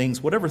looking at things,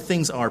 whatever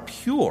things are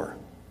pure.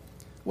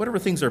 Whatever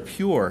things are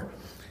pure.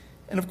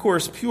 And of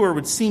course, pure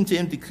would seem to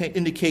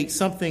indicate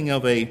something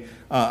of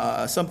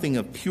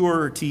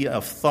purity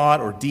of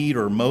thought or deed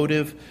or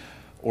motive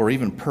or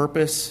even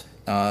purpose.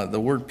 The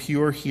word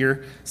pure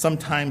here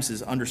sometimes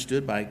is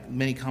understood by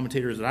many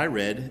commentators that I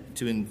read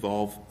to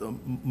involve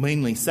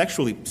mainly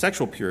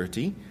sexual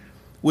purity,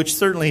 which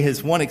certainly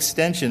is one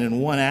extension and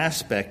one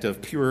aspect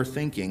of pure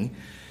thinking.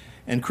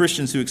 And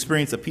Christians who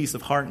experience a peace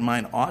of heart and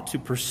mind ought to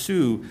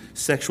pursue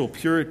sexual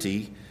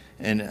purity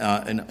and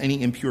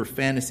any impure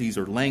fantasies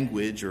or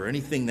language or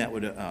anything that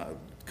would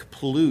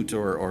pollute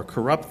or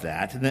corrupt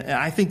that. And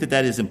I think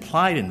that is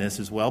implied in this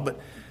as well, but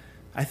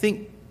I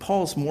think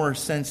Paul's more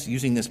sense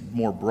using this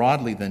more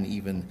broadly than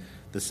even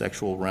the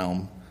sexual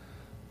realm.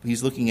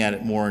 He's looking at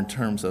it more in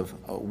terms of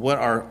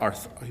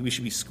we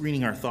should be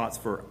screening our thoughts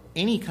for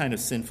any kind of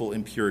sinful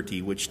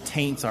impurity which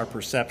taints our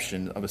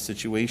perception of a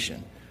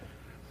situation.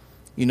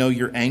 You know,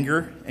 your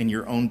anger and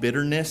your own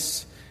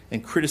bitterness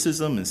and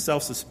criticism and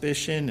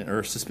suspicion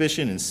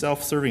and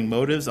self-serving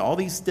motives, all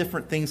these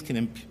different things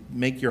can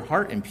make your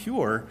heart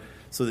impure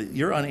so that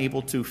you're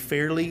unable to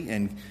fairly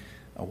and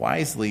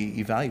wisely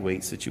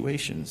evaluate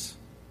situations.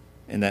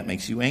 And that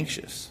makes you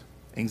anxious.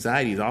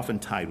 Anxiety is often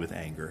tied with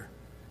anger.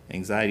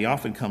 Anxiety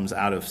often comes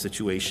out of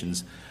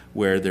situations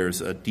where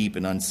there's a deep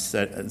and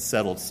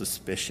unsettled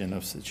suspicion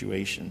of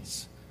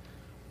situations.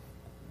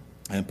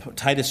 And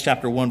Titus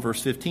chapter 1,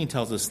 verse 15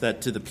 tells us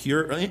that to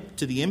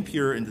the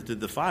impure and to the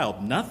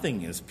defiled,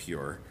 nothing is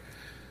pure.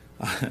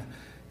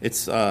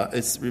 It's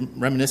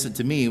reminiscent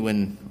to me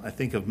when I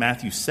think of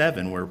Matthew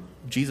 7, where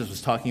Jesus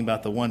was talking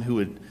about the one who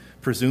would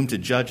presume to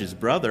judge his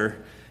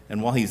brother,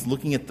 and while he's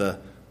looking at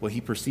what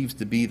he perceives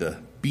to be the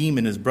beam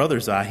in his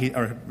brother's eye,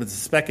 or the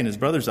speck in his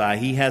brother's eye,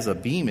 he has a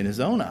beam in his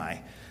own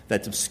eye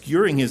that's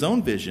obscuring his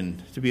own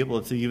vision to be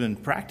able to even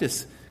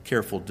practice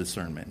careful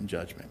discernment and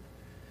judgment.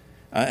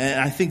 And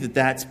I think that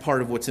that's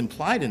part of what's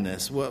implied in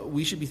this. Well,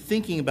 we should be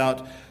thinking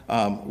about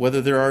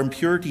whether there are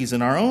impurities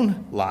in our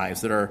own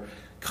lives that are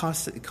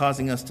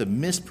causing us to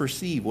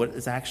misperceive what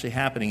is actually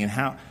happening, and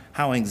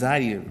how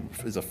anxiety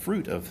is a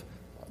fruit of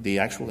the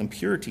actual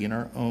impurity in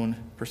our own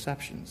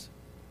perceptions,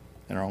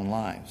 in our own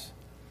lives.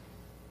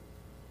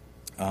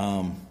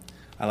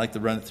 I like to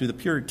run it through the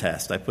pure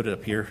test. I put it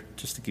up here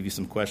just to give you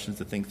some questions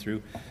to think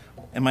through.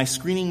 Am I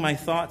screening my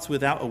thoughts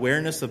without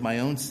awareness of my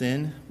own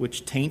sin,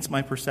 which taints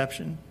my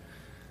perception?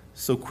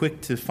 So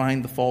quick to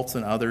find the faults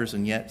in others,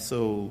 and yet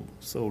so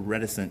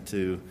reticent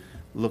to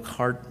look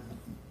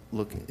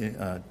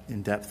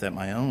in depth at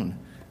my own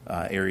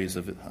areas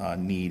of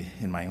need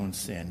in my own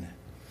sin.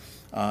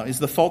 Is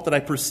the fault that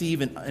I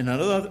perceive in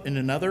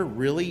another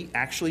really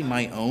actually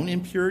my own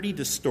impurity,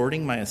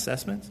 distorting my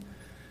assessments?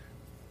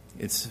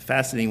 It's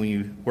fascinating when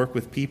you work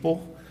with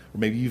people, or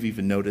maybe you've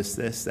even noticed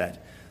this,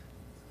 that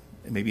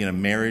maybe in a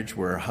marriage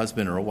where a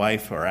husband or a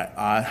wife are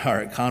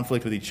at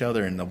conflict with each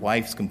other, and the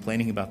wife's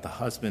complaining about the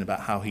husband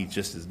about how he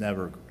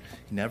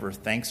never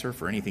thanks her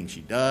for anything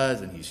she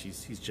does, and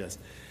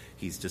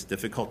he's just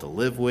difficult to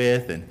live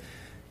with,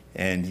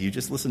 and you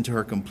just listen to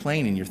her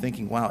complain, and you're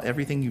thinking, wow,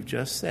 everything you've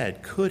just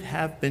said could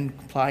have been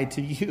applied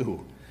to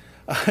you.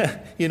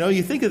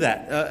 You think of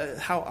that,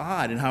 how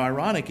odd and how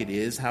ironic it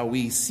is how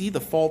we see the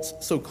faults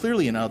so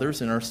clearly in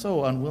others and are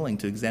so unwilling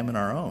to examine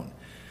our own.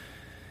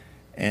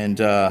 And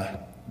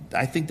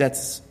I think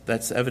that's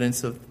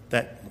evidence of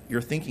that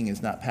your thinking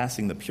is not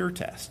passing the pure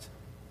test.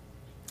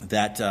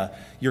 That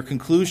your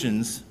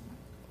conclusions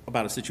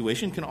about a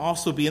situation can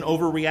also be an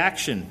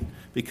overreaction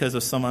because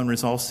of some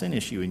unresolved sin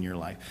issue in your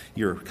life.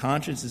 Your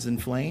conscience is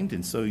inflamed,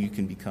 and so you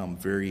can become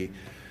very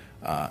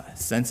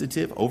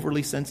sensitive,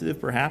 overly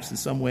sensitive perhaps in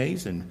some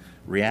ways, and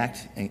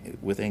react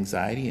with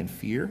anxiety and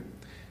fear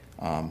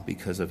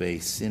because of a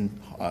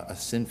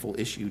sinful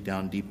issue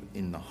down deep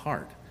in the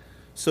heart.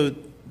 So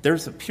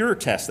there's a pure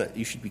test that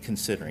you should be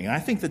considering. And I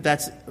think that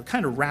that's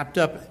kind of wrapped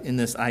up in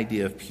this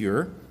idea of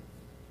pure.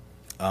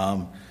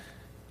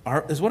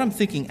 Is what I'm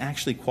thinking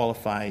actually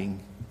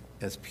qualifying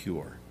as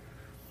pure?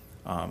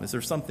 Is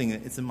there something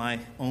that's in my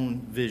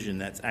own vision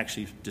that's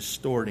actually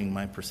distorting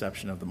my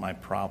perception of my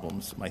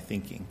problems, my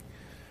thinking?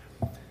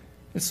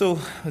 And so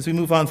as we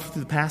move on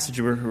through the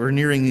passage, we're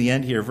nearing the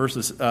end here.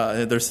 There's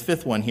a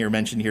fifth one here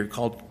mentioned here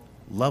called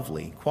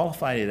lovely.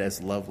 Qualified it as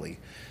lovely.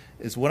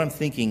 Is what I'm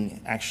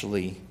thinking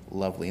actually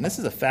lovely? And this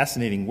is a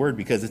fascinating word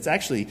because it's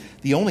actually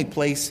the only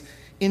place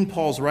in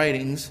Paul's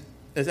writings.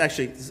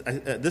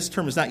 This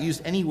term is not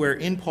used anywhere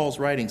in Paul's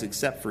writings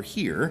except for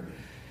here.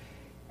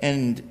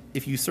 And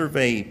if you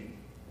survey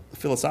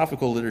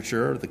philosophical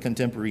literature, the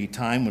contemporary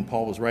time when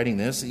Paul was writing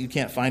this, you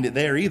can't find it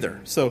there either.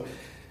 So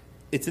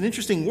it's an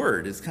interesting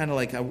word. It's kind of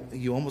like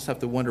you almost have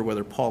to wonder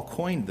whether Paul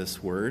coined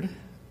this word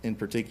in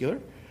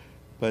particular.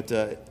 But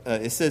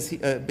it says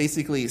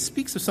basically it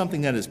speaks of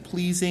something that is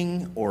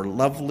pleasing or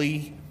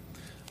lovely,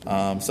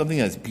 something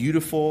that is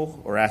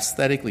beautiful or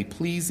aesthetically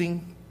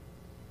pleasing,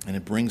 and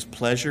it brings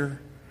pleasure.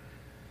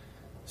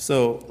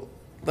 So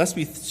lest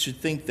we should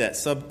think that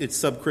it's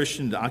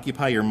sub-Christian to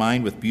occupy your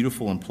mind with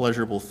beautiful and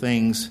pleasurable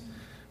things,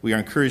 we are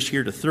encouraged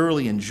here to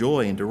thoroughly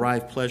enjoy and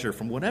derive pleasure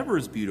from whatever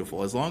is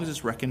beautiful, as long as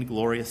it's reckoned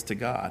glorious to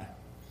God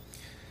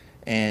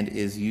and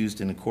is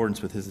used in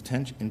accordance with his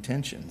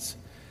intentions.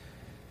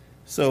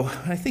 So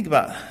when I think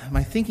about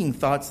my thinking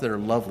thoughts that are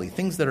lovely,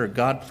 things that are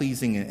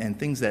God-pleasing, and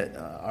things that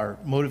are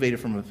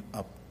motivated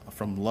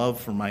from love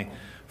for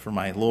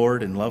my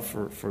Lord and love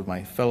for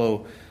my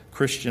fellow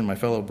Christian, my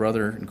fellow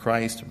brother in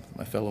Christ,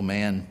 my fellow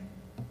man,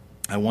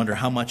 I wonder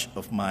how much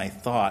of my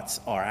thoughts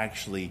are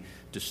actually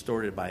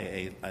distorted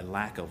by a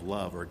lack of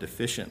love or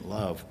deficient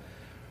love,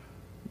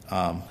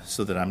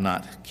 so that I'm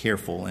not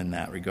careful in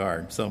that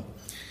regard. So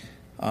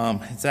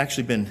it's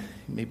actually been,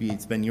 maybe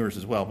it's been yours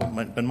as well,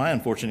 but my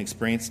unfortunate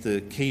experience to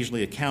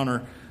occasionally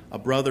encounter a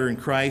brother in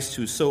Christ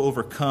who's so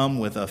overcome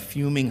with a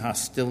fuming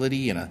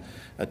hostility and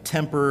a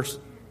temper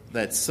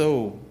that's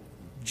so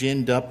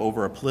ginned up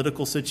over a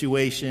political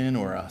situation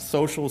or a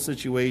social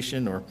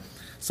situation or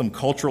some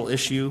cultural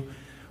issue,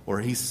 or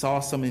he saw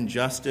some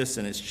injustice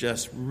and it's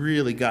just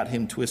really got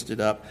him twisted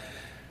up,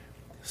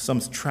 some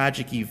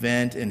tragic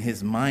event, and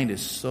his mind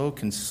is so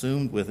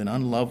consumed with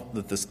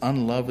this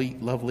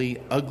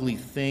unlovely, ugly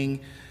thing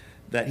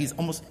that he's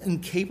almost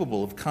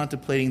incapable of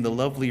contemplating the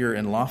lovelier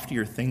and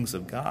loftier things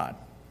of God.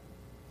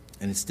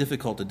 And it's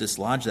difficult to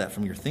dislodge that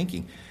from your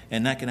thinking.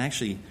 And that can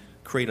actually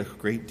create a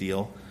great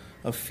deal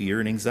of fear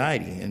and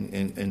anxiety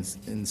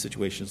in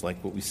situations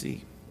like what we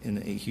see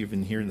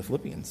even here in the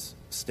Philippians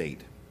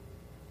state.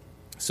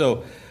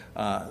 So,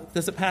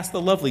 does it pass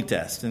the lovely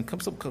test? And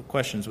comes some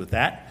questions with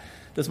that.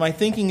 Does my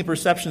thinking and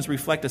perceptions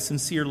reflect a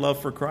sincere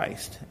love for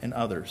Christ and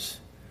others?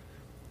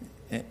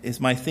 Is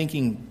my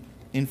thinking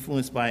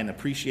influenced by an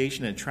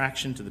appreciation and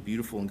attraction to the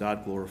beautiful and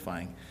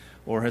God-glorifying?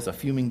 Or has a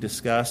fuming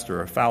disgust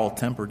or a foul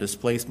temper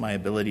displaced my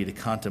ability to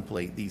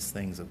contemplate these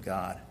things of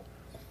God?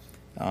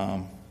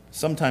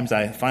 Sometimes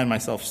I find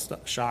myself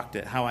shocked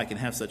at how I can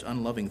have such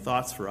unloving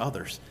thoughts for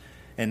others,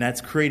 and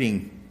that's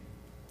creating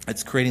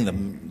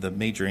the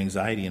major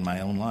anxiety in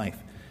my own life.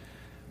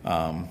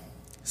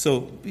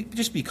 So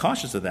just be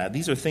cautious of that.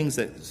 These are things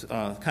that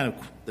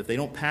if they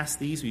don't pass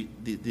these,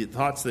 the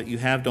thoughts that you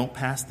have don't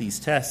pass these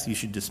tests, you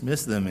should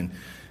dismiss them and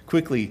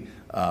quickly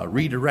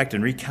redirect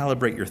and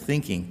recalibrate your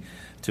thinking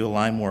to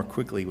align more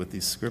quickly with the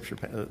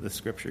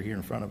scripture here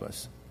in front of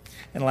us.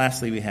 And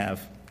lastly, we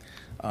have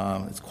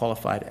it's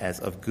qualified as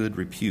of good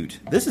repute.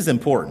 This is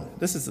important.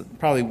 This is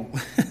probably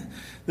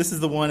this is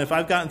the one. If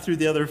I've gotten through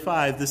the other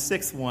five, the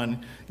sixth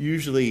one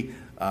usually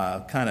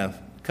kind of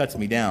cuts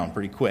me down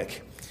pretty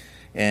quick.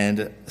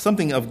 And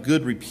something of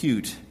good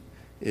repute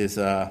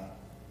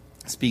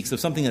speaks of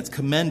something that's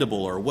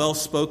commendable or well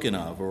spoken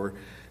of, or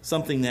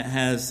something that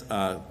has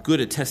good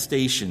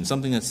attestation,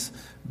 something that's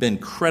been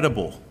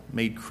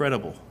made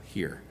credible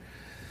here.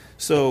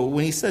 So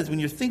when he says, when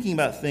you're thinking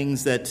about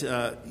things that,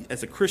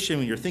 as a Christian,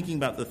 when you're thinking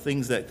about the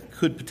things that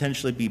could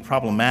potentially be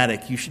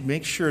problematic, you should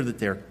make sure that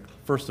they're,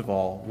 first of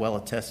all, well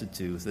attested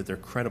to, that they're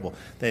credible,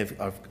 they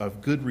have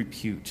of good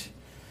repute.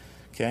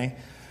 Okay?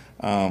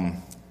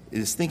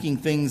 Is thinking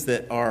things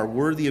that are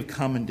worthy of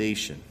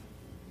commendation.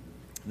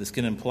 This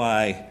can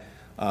imply,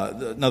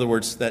 in other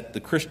words, that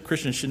the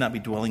Christian should not be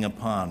dwelling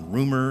upon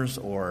rumors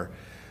or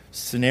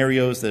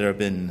scenarios that have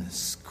been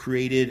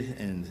created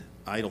and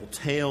idle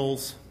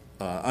tales,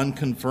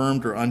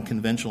 unconfirmed or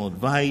unconventional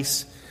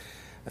advice.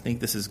 I think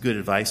this is good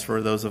advice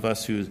for those of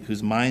us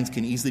whose minds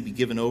can easily be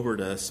given over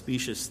to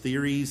specious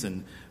theories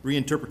and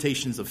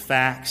reinterpretations of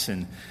facts,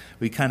 and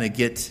we kind of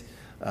get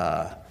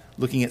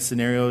looking at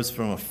scenarios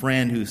from a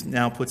friend who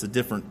now puts a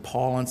different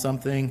paw on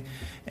something,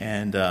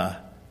 and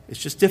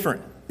it's just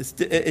different.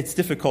 It's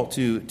difficult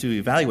to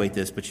evaluate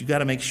this, but you've got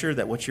to make sure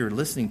that what you're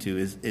listening to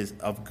is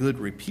of good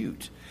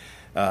repute.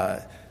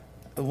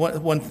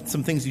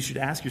 Some things you should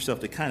ask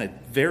yourself to kind of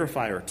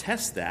verify or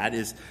test that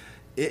is,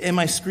 am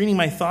I screening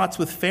my thoughts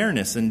with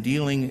fairness and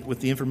dealing with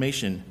the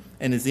information?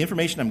 And is the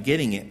information I'm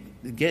getting,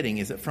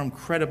 is it from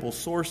credible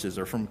sources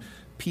or from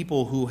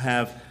people who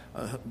have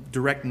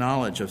direct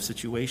knowledge of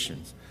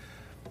situations?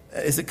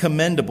 Is it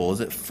commendable?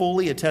 Is it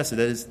fully attested?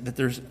 That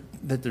is,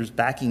 that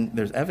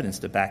there's evidence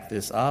to back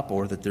this up,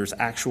 or that there's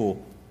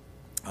actual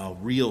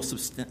real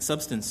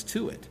substance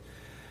to it?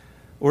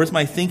 Or is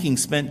my thinking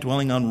spent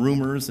dwelling on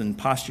rumors and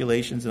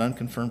postulations and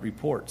unconfirmed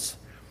reports?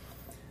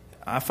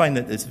 I find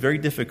that it's very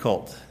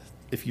difficult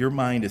if your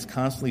mind is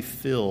constantly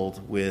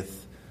filled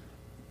with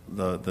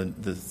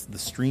the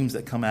streams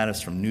that come at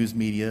us from news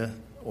media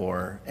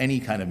or any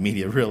kind of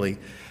media, really.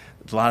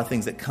 A lot of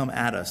things that come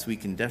at us, we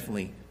can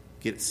definitely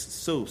get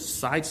so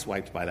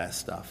sideswiped by that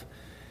stuff,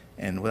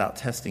 and without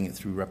testing it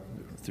through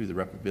the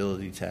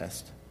reputability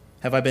test.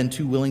 Have I been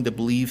too willing to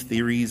believe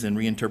theories and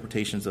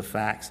reinterpretations of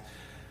facts?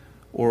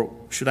 Or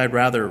should I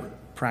rather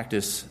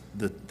practice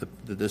the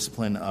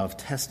discipline of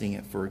testing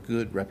it for a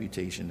good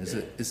reputation? Is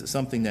it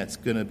something that's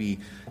going to be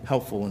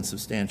helpful and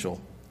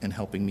substantial in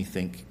helping me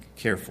think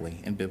carefully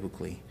and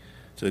biblically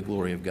to the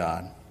glory of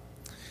God?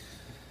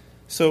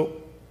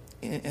 So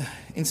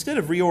instead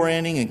of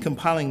reorienting and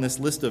compiling this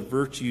list of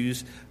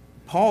virtues,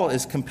 Paul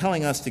is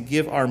compelling us to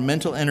give our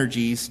mental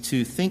energies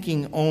to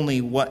thinking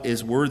only what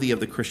is worthy of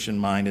the Christian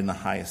mind in the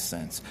highest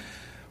sense.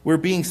 We're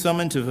being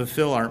summoned to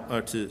fill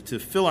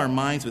our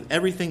minds with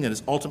everything that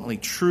is ultimately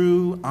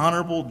true,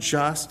 honorable,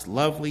 just,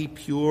 lovely,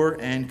 pure,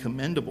 and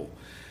commendable.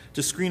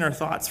 To screen our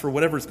thoughts for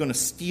whatever is going to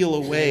steal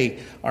away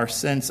our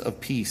sense of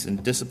peace,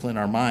 and discipline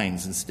our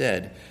minds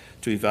instead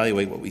to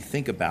evaluate what we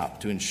think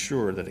about to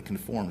ensure that it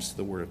conforms to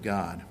the Word of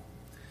God.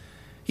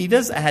 He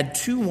does add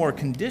two more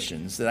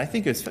conditions that I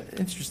think is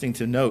interesting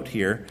to note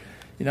here.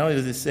 Not only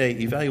does it say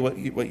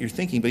evaluate what you're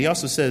thinking, but he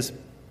also says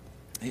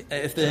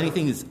if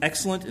anything is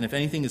excellent and if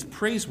anything is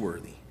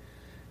praiseworthy.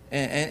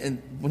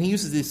 And when he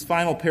uses this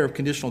final pair of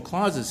conditional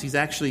clauses, he's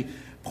actually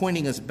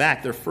pointing us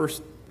back. They're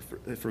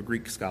for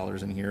Greek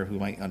scholars in here who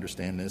might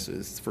understand this,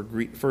 is for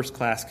Greek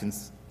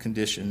first-class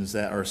conditions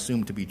that are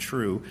assumed to be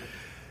true.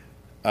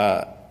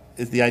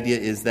 The idea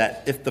is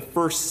that if the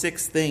first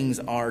six things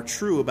are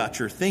true about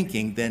your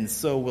thinking, then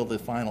so will the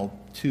final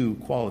two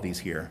qualities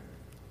here,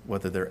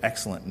 whether they're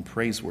excellent and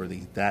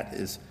praiseworthy. That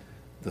is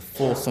the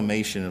full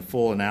summation and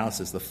full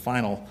analysis, the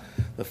final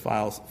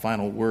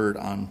word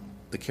on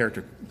the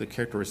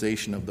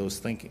characterization of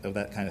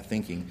that kind of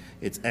thinking.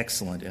 It's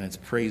excellent and it's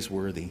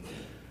praiseworthy.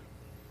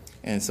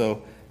 And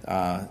so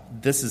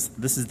this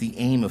is the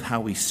aim of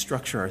how we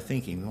structure our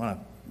thinking. We want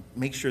to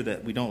make sure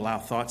that we don't allow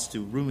thoughts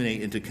to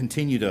ruminate and to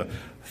continue to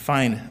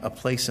find a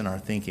place in our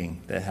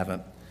thinking that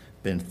haven't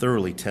been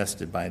thoroughly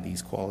tested by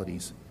these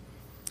qualities.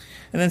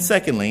 And then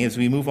secondly, as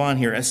we move on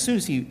here, as soon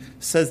as he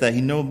says that,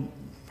 he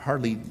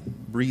hardly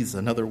breathes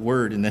another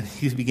word, and then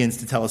he begins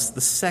to tell us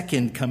the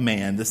second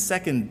command, the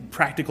second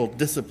practical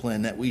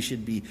discipline that we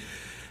should be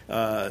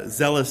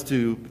zealous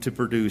to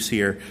produce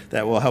here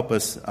that will help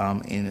us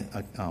in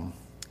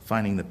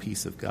finding the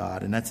peace of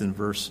God. And that's in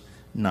verse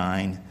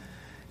 9.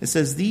 It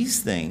says,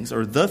 these things,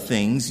 or the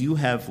things you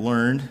have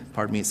learned,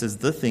 it says,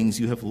 the things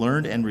you have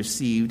learned and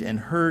received and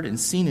heard and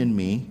seen in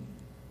me,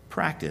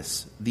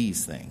 practice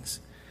these things,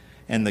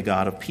 and the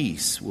God of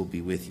peace will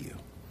be with you.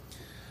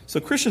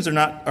 So Christians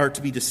are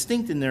to be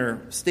distinct in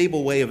their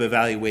stable way of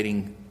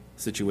evaluating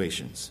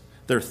situations.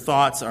 Their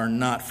thoughts are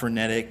not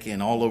frenetic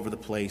and all over the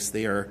place.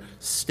 They are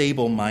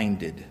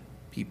stable-minded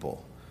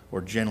people,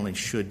 or generally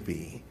should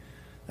be.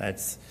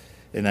 That's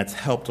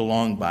helped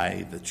along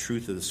by the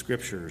truth of the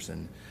Scriptures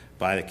and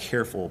by the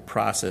careful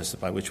process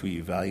by which we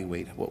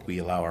evaluate what we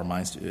allow our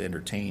minds to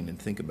entertain and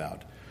think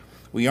about.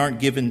 We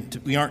aren't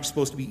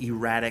supposed to be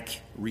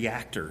erratic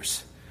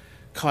reactors,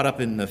 caught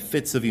up in the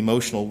fits of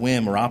emotional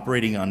whim or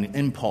operating on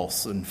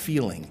impulse and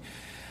feeling,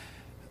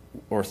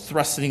 or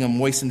thrusting a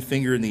moistened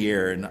finger in the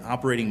air and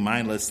operating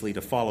mindlessly to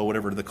follow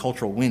whatever the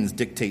cultural winds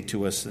dictate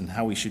to us and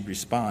how we should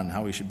respond,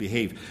 how we should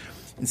behave.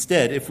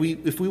 Instead, if we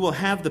will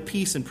have the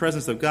peace and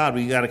presence of God,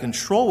 we got to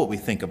control what we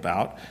think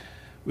about.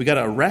 We got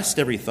to arrest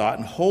every thought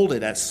and hold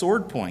it at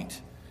sword point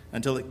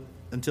until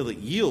it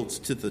yields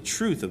to the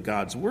truth of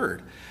God's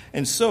word.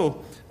 And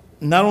so,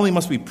 not only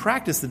must we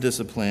practice the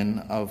discipline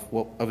of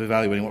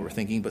evaluating what we're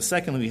thinking, but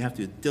secondly, we have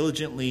to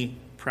diligently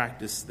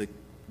practice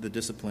the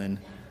discipline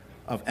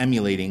of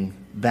emulating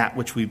that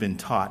which we've been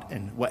taught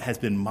and what has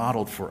been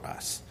modeled for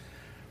us.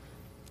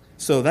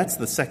 So that's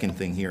the second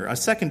thing here. A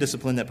second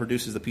discipline that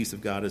produces the peace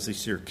of God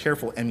is your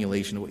careful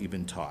emulation of what you've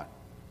been taught.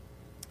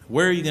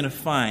 Where are you going to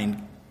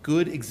find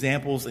good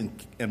examples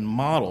and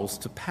models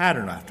to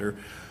pattern after,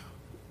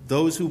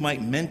 those who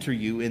might mentor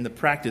you in the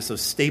practice of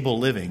stable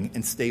living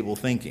and stable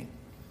thinking?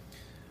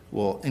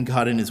 Well, and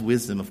God in his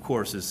wisdom, of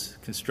course, has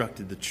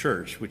constructed the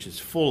church, which is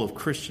full of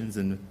Christians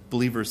and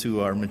believers who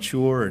are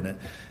mature and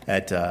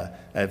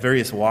at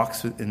various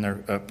walks in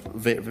their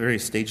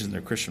various stages in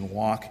their Christian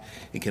walk.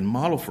 It can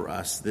model for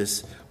us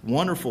this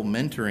wonderful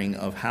mentoring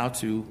of how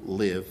to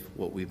live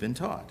what we've been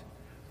taught.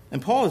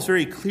 And Paul is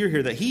very clear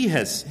here that he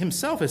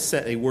himself has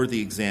set a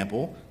worthy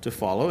example to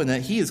follow, and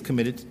that he has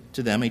committed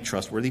to them a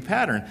trustworthy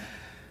pattern.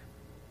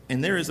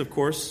 And there is, of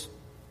course,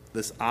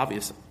 this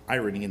obvious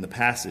irony in the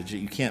passage that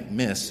you can't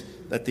miss,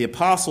 that the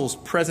apostle's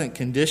present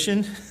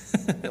condition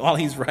while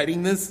he's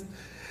writing this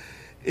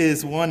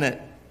is one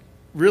that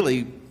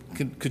really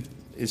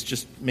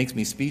makes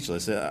me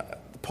speechless.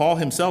 Paul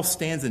himself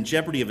stands in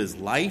jeopardy of his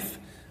life.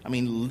 I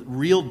mean,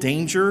 real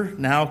danger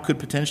now could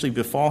potentially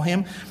befall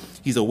him.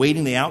 He's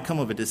awaiting the outcome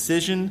of a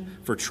decision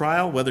for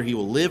trial. Whether he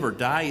will live or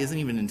die isn't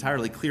even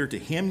entirely clear to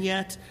him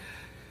yet.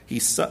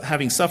 He's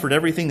having suffered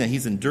everything that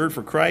he's endured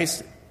for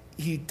Christ.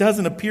 He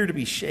doesn't appear to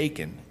be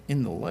shaken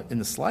in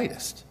the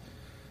slightest.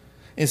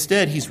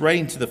 Instead, he's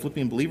writing to the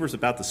Philippian believers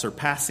about the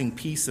surpassing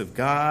peace of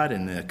God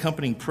and the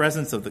accompanying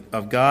presence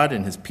of God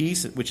and his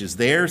peace, which is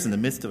theirs in the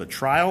midst of a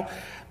trial.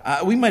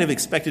 We might have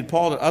expected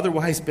Paul to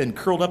otherwise been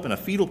curled up in a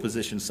fetal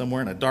position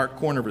somewhere in a dark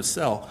corner of his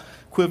cell,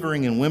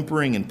 quivering and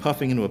whimpering and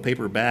puffing into a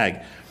paper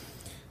bag.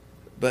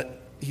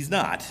 But he's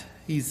not.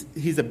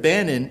 He's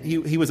abandoned.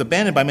 He was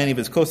abandoned by many of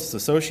his closest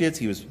associates.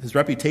 His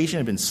reputation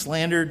had been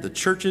slandered. The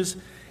churches,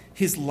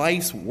 his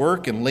life's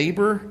work and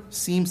labor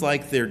seems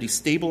like they're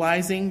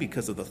destabilizing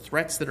because of the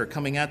threats that are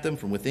coming at them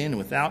from within and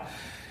without.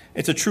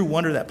 It's a true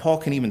wonder that Paul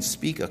can even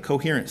speak a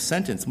coherent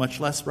sentence, much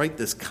less write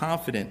this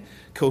confident,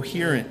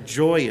 coherent,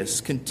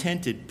 joyous,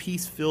 contented,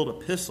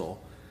 peace-filled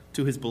epistle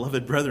to his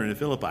beloved brethren in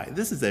Philippi.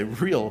 This is a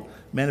real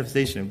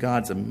manifestation of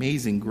God's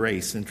amazing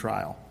grace and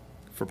trial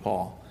for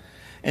Paul.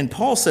 And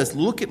Paul says,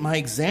 look at my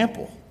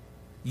example.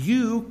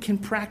 You can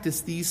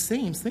practice these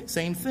same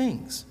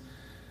things.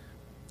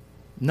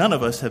 None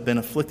of us have been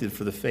afflicted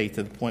for the faith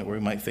to the point where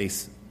we might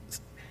face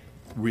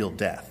real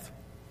death.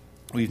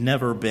 We've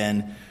never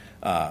been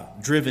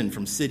driven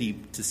from city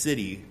to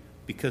city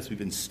because we've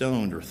been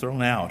stoned or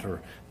thrown out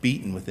or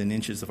beaten within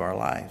inches of our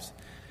lives.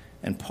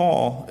 And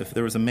Paul, if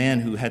there was a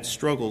man who had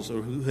struggles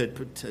or who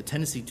had a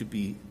tendency to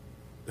be,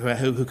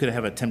 who could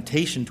have a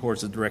temptation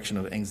towards the direction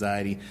of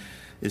anxiety,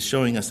 is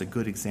showing us a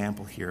good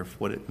example here of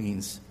what it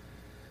means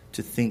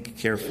to think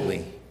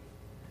carefully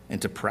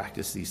and to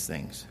practice these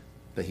things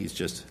that he's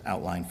just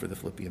outlined for the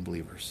Philippian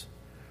believers.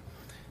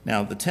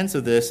 Now, the tense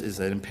of this is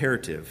an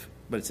imperative,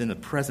 but it's in the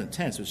present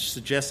tense, which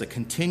suggests a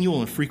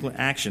continual and frequent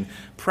action.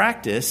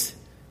 Practice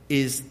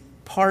is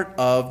part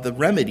of the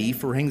remedy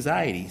for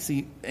anxiety.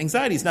 See,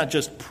 anxiety is not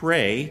just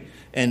pray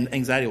and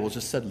anxiety will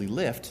just suddenly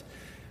lift.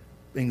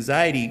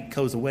 Anxiety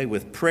goes away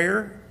with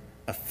prayer,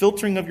 a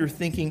filtering of your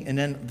thinking, and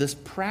then this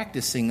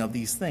practicing of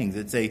these things.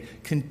 It's a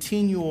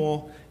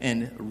continual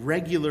and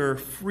regular,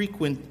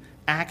 frequent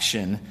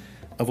action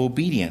of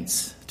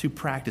obedience to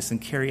practice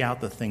and carry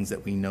out the things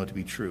that we know to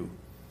be true,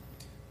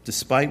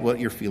 despite what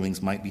your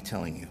feelings might be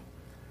telling you.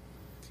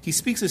 He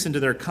speaks this into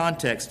their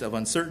context of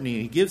uncertainty,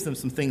 and he gives them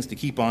some things to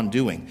keep on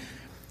doing.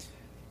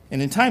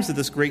 And in times of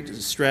this great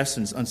stress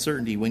and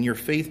uncertainty, when your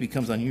faith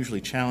becomes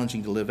unusually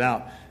challenging to live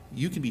out,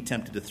 you can be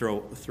tempted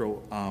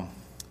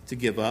to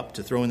give up,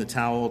 to throw in the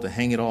towel, to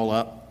hang it all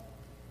up.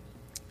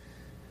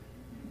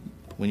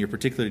 When you're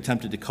particularly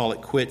tempted to call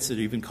it quits or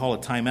even call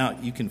it time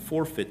out, you can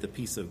forfeit the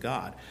peace of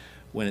God.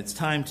 When it's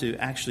time to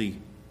actually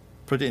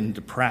put it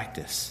into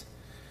practice,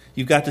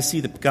 you've got to see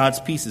that God's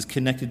peace is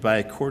connected by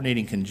a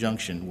coordinating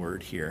conjunction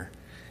word here.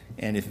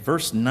 And if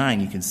verse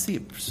 9, you can see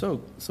it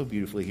so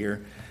beautifully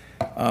here,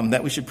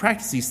 that we should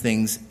practice these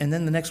things, and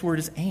then the next word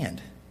is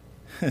and.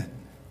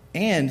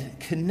 And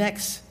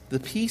connects the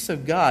peace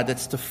of God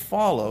that's to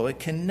follow. It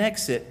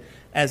connects it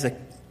as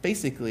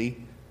basically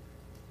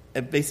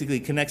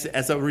connects it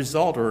as a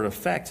result or an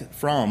effect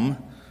from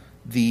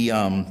the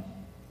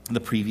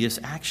previous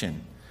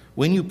action.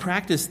 When you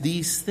practice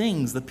these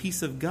things, the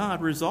peace of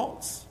God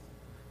results.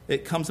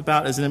 It comes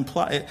about as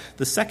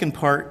the second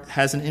part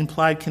has an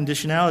implied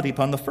conditionality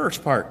upon the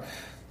first part.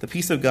 The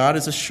peace of God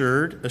is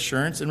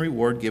assurance and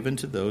reward given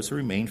to those who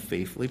remain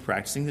faithfully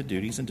practicing the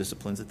duties and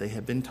disciplines that they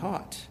have been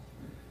taught.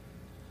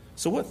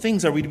 So what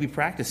things are we to be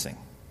practicing?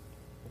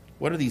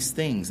 What are these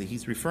things that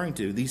he's referring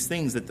to? These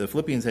things that the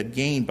Philippians had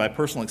gained by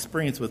personal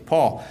experience with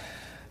Paul.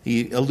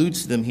 He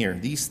alludes to them here.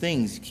 These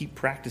things you keep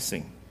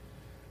practicing.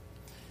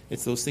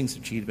 It's those things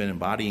that he'd been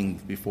embodying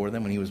before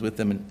them when he was with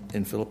them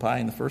in Philippi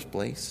in the first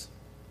place.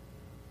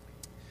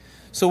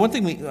 So one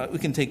thing we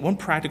can take, one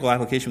practical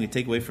application we can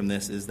take away from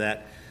this is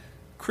that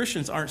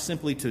Christians aren't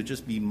simply to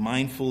just be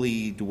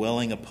mindfully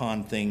dwelling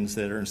upon things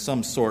that are in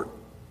some sort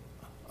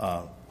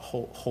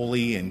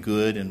holy and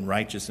good and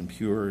righteous and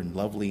pure and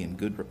lovely and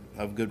good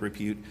of good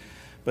repute,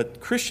 but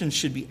Christians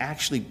should be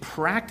actually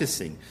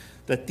practicing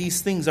that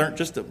these things aren't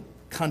just a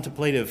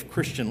contemplative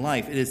Christian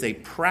life. It is a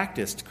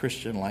practiced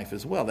Christian life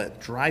as well that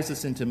drives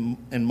us into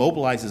and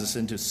mobilizes us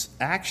into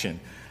action.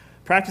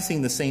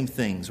 Practicing the same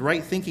things.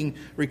 Right thinking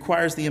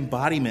requires the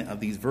embodiment of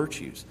these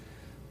virtues.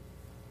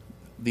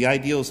 The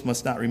ideals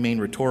must not remain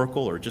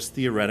rhetorical or just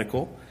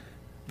theoretical,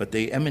 but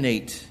they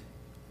emanate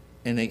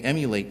and they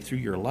emulate through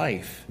your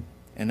life,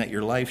 and that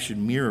your life should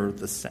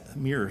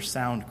mirror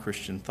sound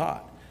Christian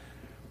thought.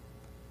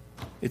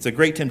 It's a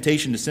great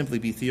temptation to simply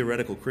be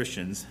theoretical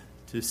Christians,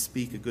 to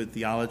speak a good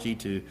theology,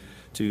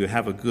 to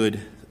have a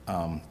good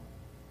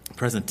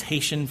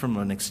presentation from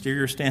an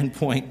exterior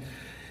standpoint,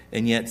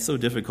 and yet so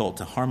difficult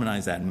to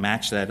harmonize that and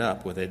match that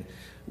up with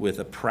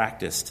a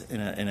practiced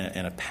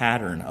and a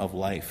pattern of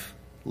life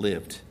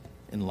lived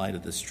in light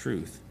of this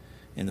truth,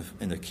 in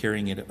the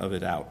carrying of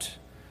it out.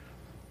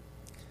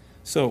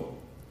 So,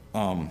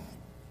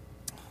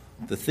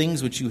 the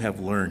things which you have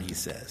learned, he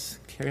says,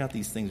 carry out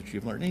these things which you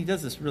have learned. And he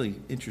does this really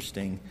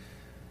interesting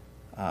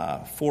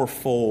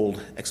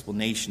fourfold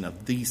explanation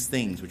of these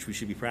things which we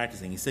should be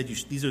practicing. He said,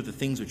 these are the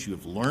things which you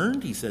have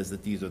learned. He says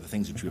that these are the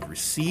things which you have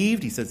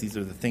received. He says these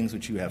are the things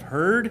which you have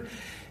heard.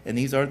 And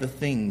these are the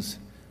things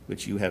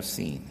which you have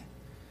seen.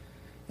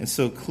 And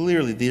so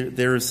clearly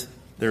there's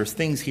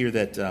things here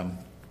that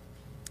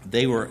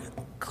they were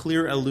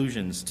clear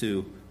allusions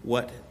to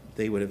what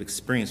they would have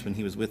experienced when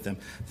he was with them.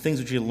 Things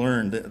which you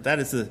learned, that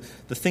is the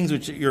things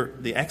which you're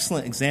the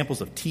excellent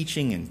examples of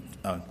teaching.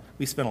 And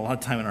we spend a lot of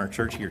time in our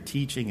church here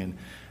teaching and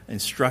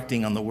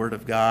instructing on the Word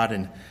of God.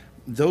 And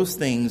those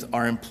things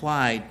are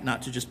implied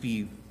not to just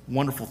be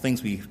wonderful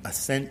things we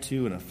assent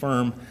to and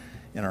affirm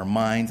in our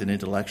minds and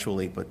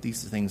intellectually, but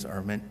these things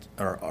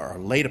are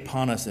laid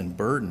upon us in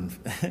burden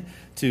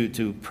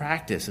to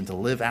practice and to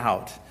live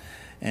out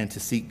and to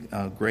seek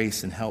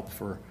grace and help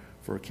for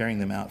carrying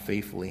them out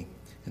faithfully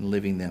and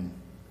living them.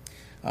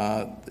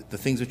 The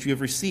things that you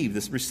have received.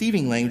 This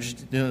receiving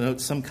language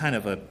denotes some kind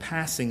of a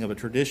passing of a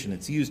tradition.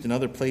 It's used in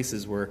other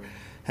places where it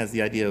has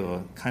the idea of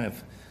a kind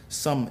of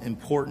some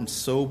important,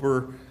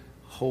 sober,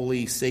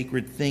 holy,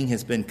 sacred thing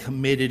has been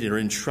committed or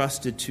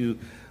entrusted to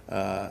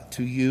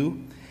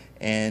you,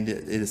 and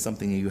it is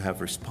something that you have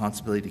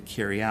responsibility to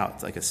carry out.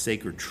 It's like a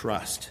sacred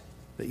trust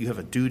that you have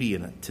a duty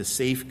to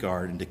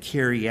safeguard and to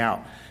carry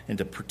out and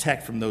to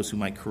protect from those who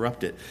might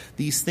corrupt it.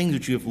 These things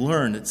that you have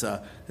learned, it's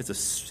a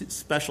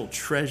special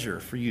treasure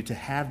for you to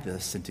have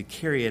this and to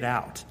carry it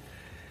out.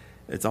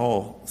 It's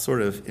all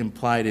sort of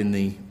implied in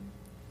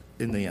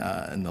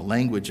the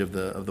language of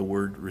the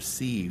word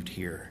received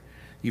here.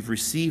 You've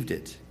received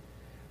it.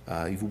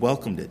 You've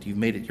welcomed it. You've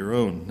made it your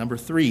own. Number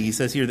 3, he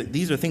says here that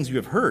these are things you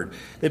have heard.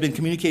 They've been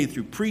communicated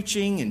through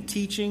preaching and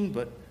teaching,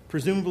 but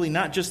presumably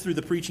not just through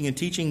the preaching and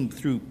teaching,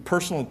 through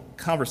personal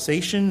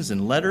conversations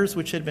and letters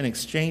which had been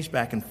exchanged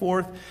back and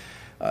forth.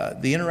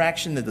 The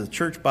interaction that the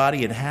church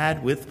body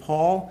had with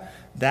Paul,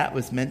 that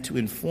was meant to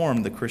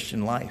inform the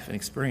Christian life and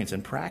experience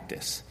and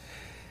practice.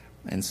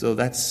 And so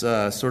that's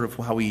sort of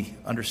how we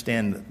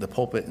understand the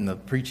pulpit and the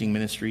preaching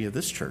ministry of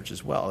this church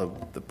as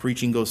well. The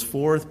preaching goes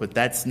forth, but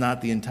that's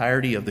not the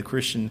entirety of the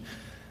Christian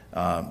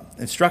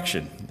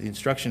instruction. The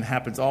instruction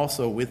happens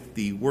also with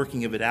the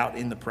working of it out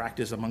in the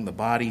practice among the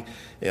body.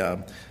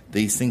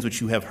 These things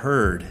which you have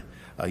heard,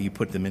 you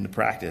put them into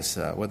practice,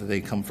 whether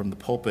they come from the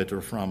pulpit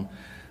or from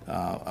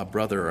a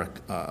brother,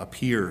 a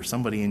peer,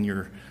 somebody in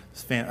your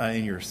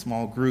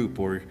small group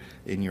or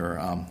in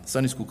your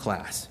Sunday school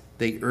class.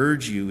 They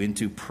urge you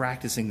into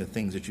practicing the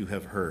things that you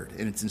have heard,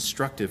 and it's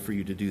instructive for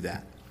you to do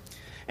that.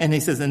 And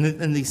he says,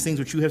 and these things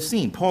which you have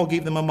seen. Paul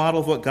gave them a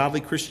model of what godly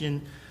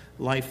Christian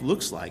life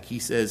looks like. He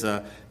says,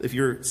 if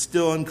you're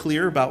still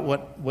unclear about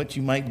what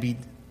you might be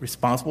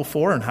responsible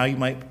for and how you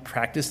might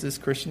practice this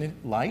Christian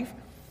life,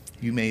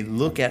 you may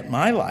look at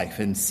my life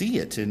and see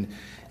it. And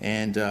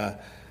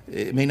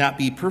it may not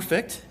be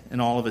perfect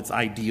in all of its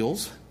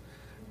ideals,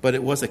 but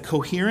it was a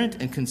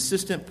coherent and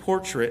consistent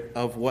portrait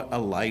of what a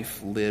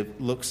life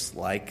looks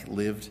like,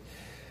 lived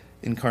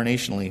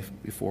incarnationally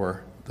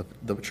before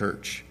the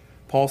church.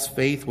 Paul's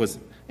faith was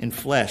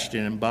enfleshed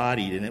and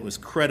embodied, and it was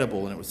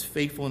credible, and it was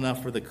faithful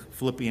enough for the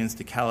Philippians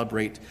to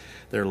calibrate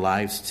their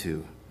lives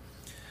to.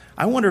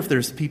 I wonder if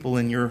there's people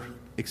in your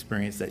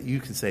experience that you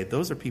can say,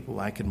 those are people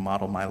I can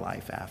model my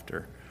life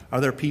after.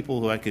 Are there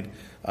people who I could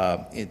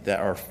that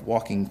are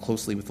walking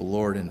closely with the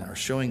Lord and are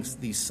showing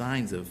these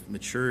signs of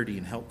maturity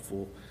and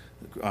helpful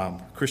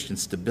Christian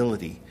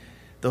stability?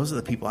 Those are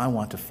the people I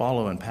want to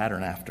follow and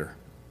pattern after.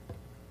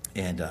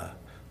 And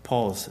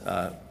Paul's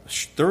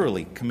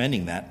thoroughly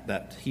commending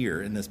that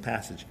here in this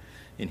passage,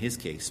 in his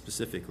case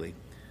specifically.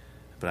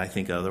 But I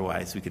think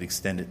otherwise we could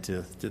extend it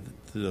to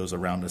those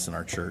around us in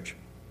our church.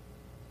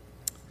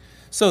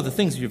 So the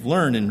things you've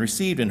learned and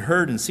received and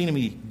heard and seen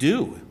me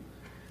do,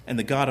 and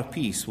the God of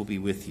peace will be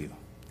with you.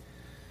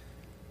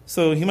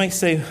 So you might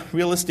say,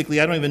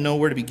 realistically, I don't even know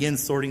where to begin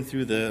sorting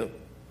through the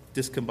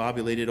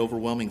discombobulated,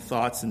 overwhelming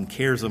thoughts and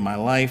cares of my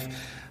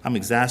life. I'm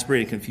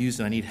exasperated, confused,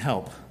 and I need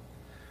help.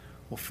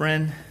 Well,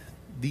 friend,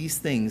 these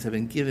things have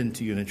been given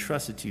to you and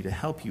entrusted to you to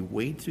help you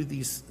wade through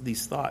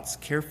these thoughts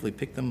carefully,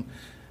 pick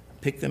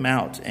them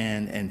out,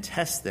 and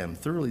test them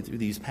thoroughly through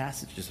these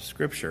passages of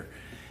Scripture.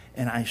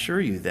 And I assure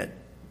you that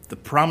the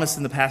promise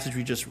in the passage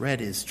we just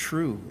read is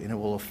true, and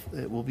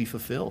it will be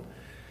fulfilled.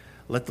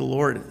 Let the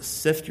Lord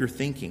sift your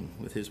thinking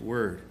with His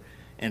Word.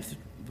 And the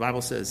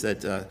Bible says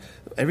that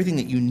everything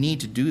that you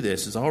need to do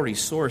this is already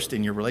sourced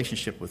in your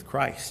relationship with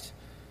Christ.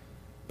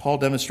 Paul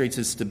demonstrates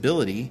his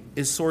stability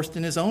is sourced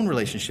in his own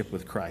relationship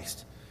with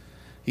Christ.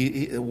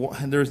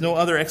 There's no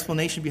other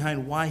explanation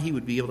behind why he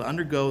would be able to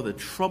undergo the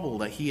trouble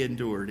that he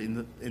endured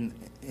in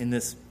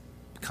this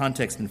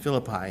context in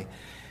Philippi,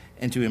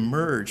 and to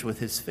emerge with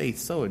his faith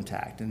so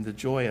intact and the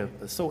joy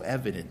so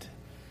evident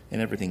in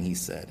everything he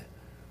said.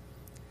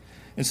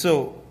 And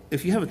so,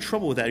 if you have a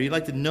trouble with that, or you'd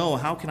like to know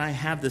how can I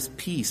have this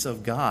peace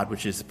of God,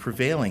 which is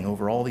prevailing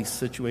over all these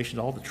situations,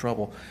 all the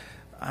trouble,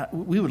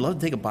 we would love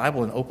to take a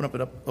Bible and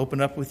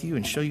open up with you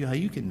and show you how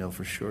you can know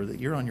for sure that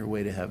you're on your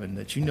way to heaven,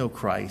 that you know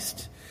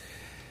Christ,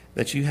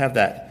 that you have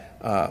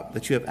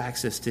that you have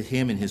access to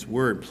Him and His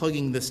Word,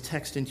 plugging this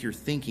text into your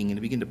thinking and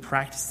to begin to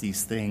practice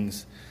these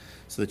things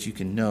so that you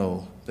can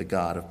know the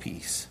God of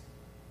peace.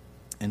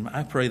 And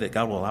I pray that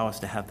God will allow us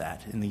to have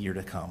that in the year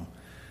to come.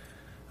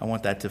 I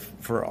want that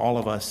for all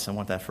of us. I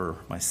want that for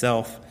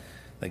myself,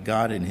 that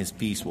God in His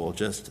peace will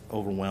just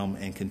overwhelm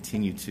and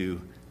continue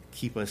to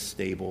keep us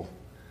stable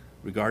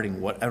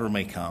regarding whatever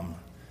may come,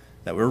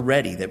 that we're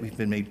ready, that we've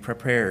been made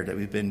prepared, that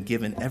we've been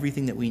given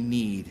everything that we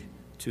need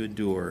to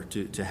endure,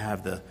 to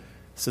have the.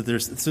 So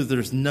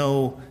there's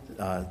no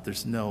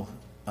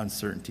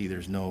uncertainty,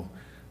 there's no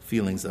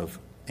feelings of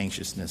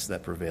anxiousness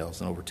that prevails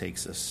and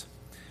overtakes us.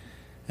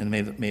 And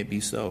may it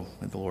be so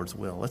in the Lord's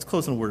will. Let's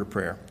close in a word of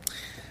prayer.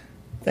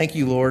 Thank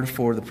you, Lord,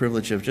 for the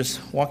privilege of just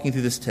walking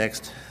through this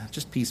text,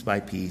 just piece by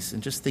piece,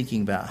 and just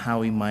thinking about how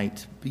we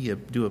might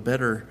do a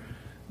better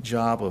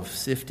job of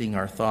sifting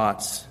our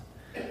thoughts,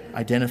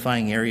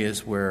 identifying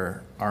areas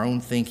where our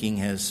own thinking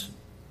has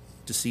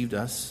deceived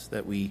us,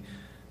 that we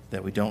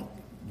don't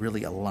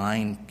really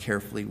align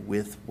carefully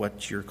with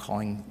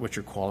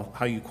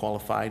how you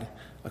qualified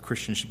a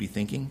Christian should be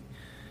thinking.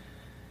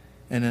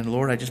 And then,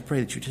 Lord, I just pray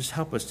that you just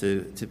help us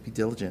to be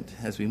diligent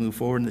as we move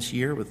forward in this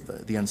year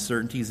with the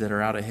uncertainties that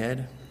are out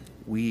ahead.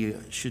 We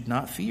should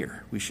not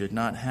fear. We should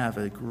not have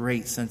a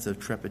great sense of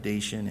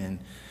trepidation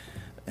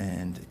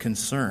and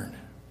concern,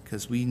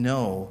 because we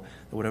know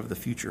that whatever the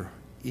future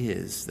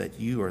is, that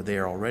you are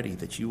there already,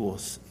 that you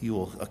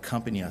will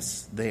accompany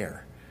us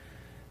there,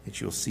 that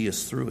you'll see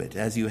us through it,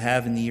 as you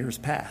have in the years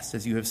past,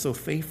 as you have so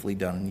faithfully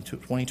done in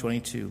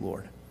 2022,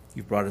 Lord.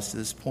 You've brought us to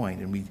this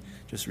point, and we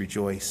just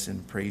rejoice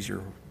and praise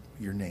your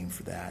name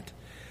for that.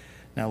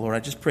 Now, Lord, I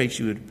just pray that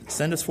you would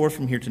send us forth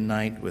from here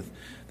tonight with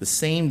the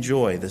same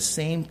joy, the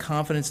same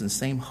confidence, and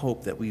same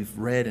hope that we've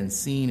read and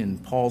seen in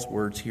Paul's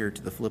words here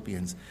to the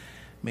Philippians.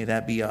 May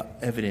that be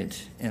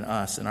evident in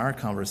us, in our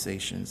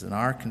conversations, in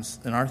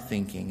our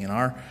thinking, in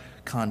our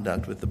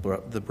conduct with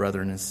the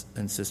brethren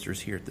and sisters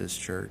here at this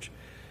church.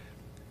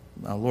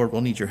 Lord,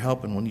 we'll need your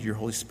help, and we'll need your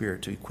Holy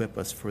Spirit to equip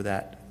us for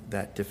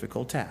that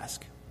difficult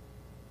task.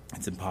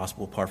 It's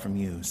impossible apart from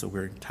you, so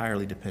we're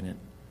entirely dependent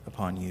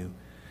upon you.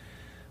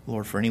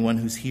 Lord, for anyone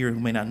who's here who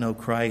may not know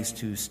Christ,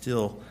 who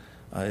still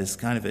is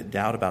kind of at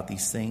doubt about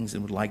these things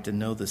and would like to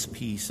know this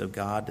peace of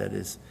God that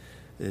is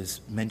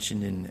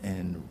mentioned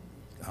and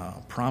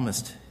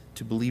promised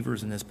to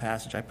believers in this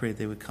passage, I pray that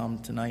they would come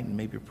tonight and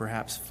maybe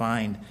perhaps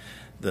find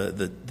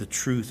the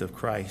truth of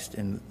Christ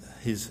and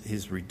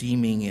his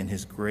redeeming and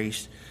his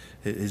grace,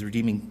 his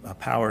redeeming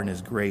power and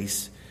his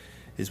grace,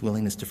 his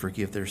willingness to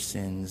forgive their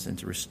sins and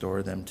to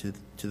restore them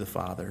to the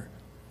Father.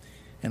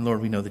 And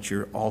Lord, we know that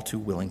you're all too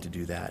willing to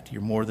do that.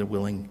 You're more than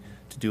willing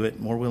to do it,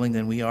 more willing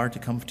than we are to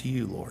come to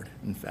you, Lord,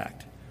 in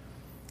fact.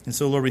 And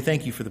so, Lord, we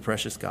thank you for the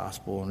precious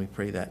gospel, and we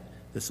pray that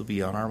this will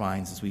be on our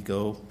minds as we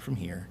go from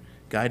here.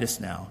 Guide us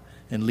now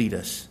and lead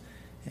us,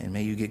 and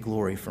may you get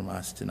glory from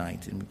us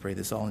tonight. And we pray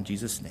this all in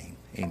Jesus' name.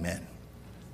 Amen.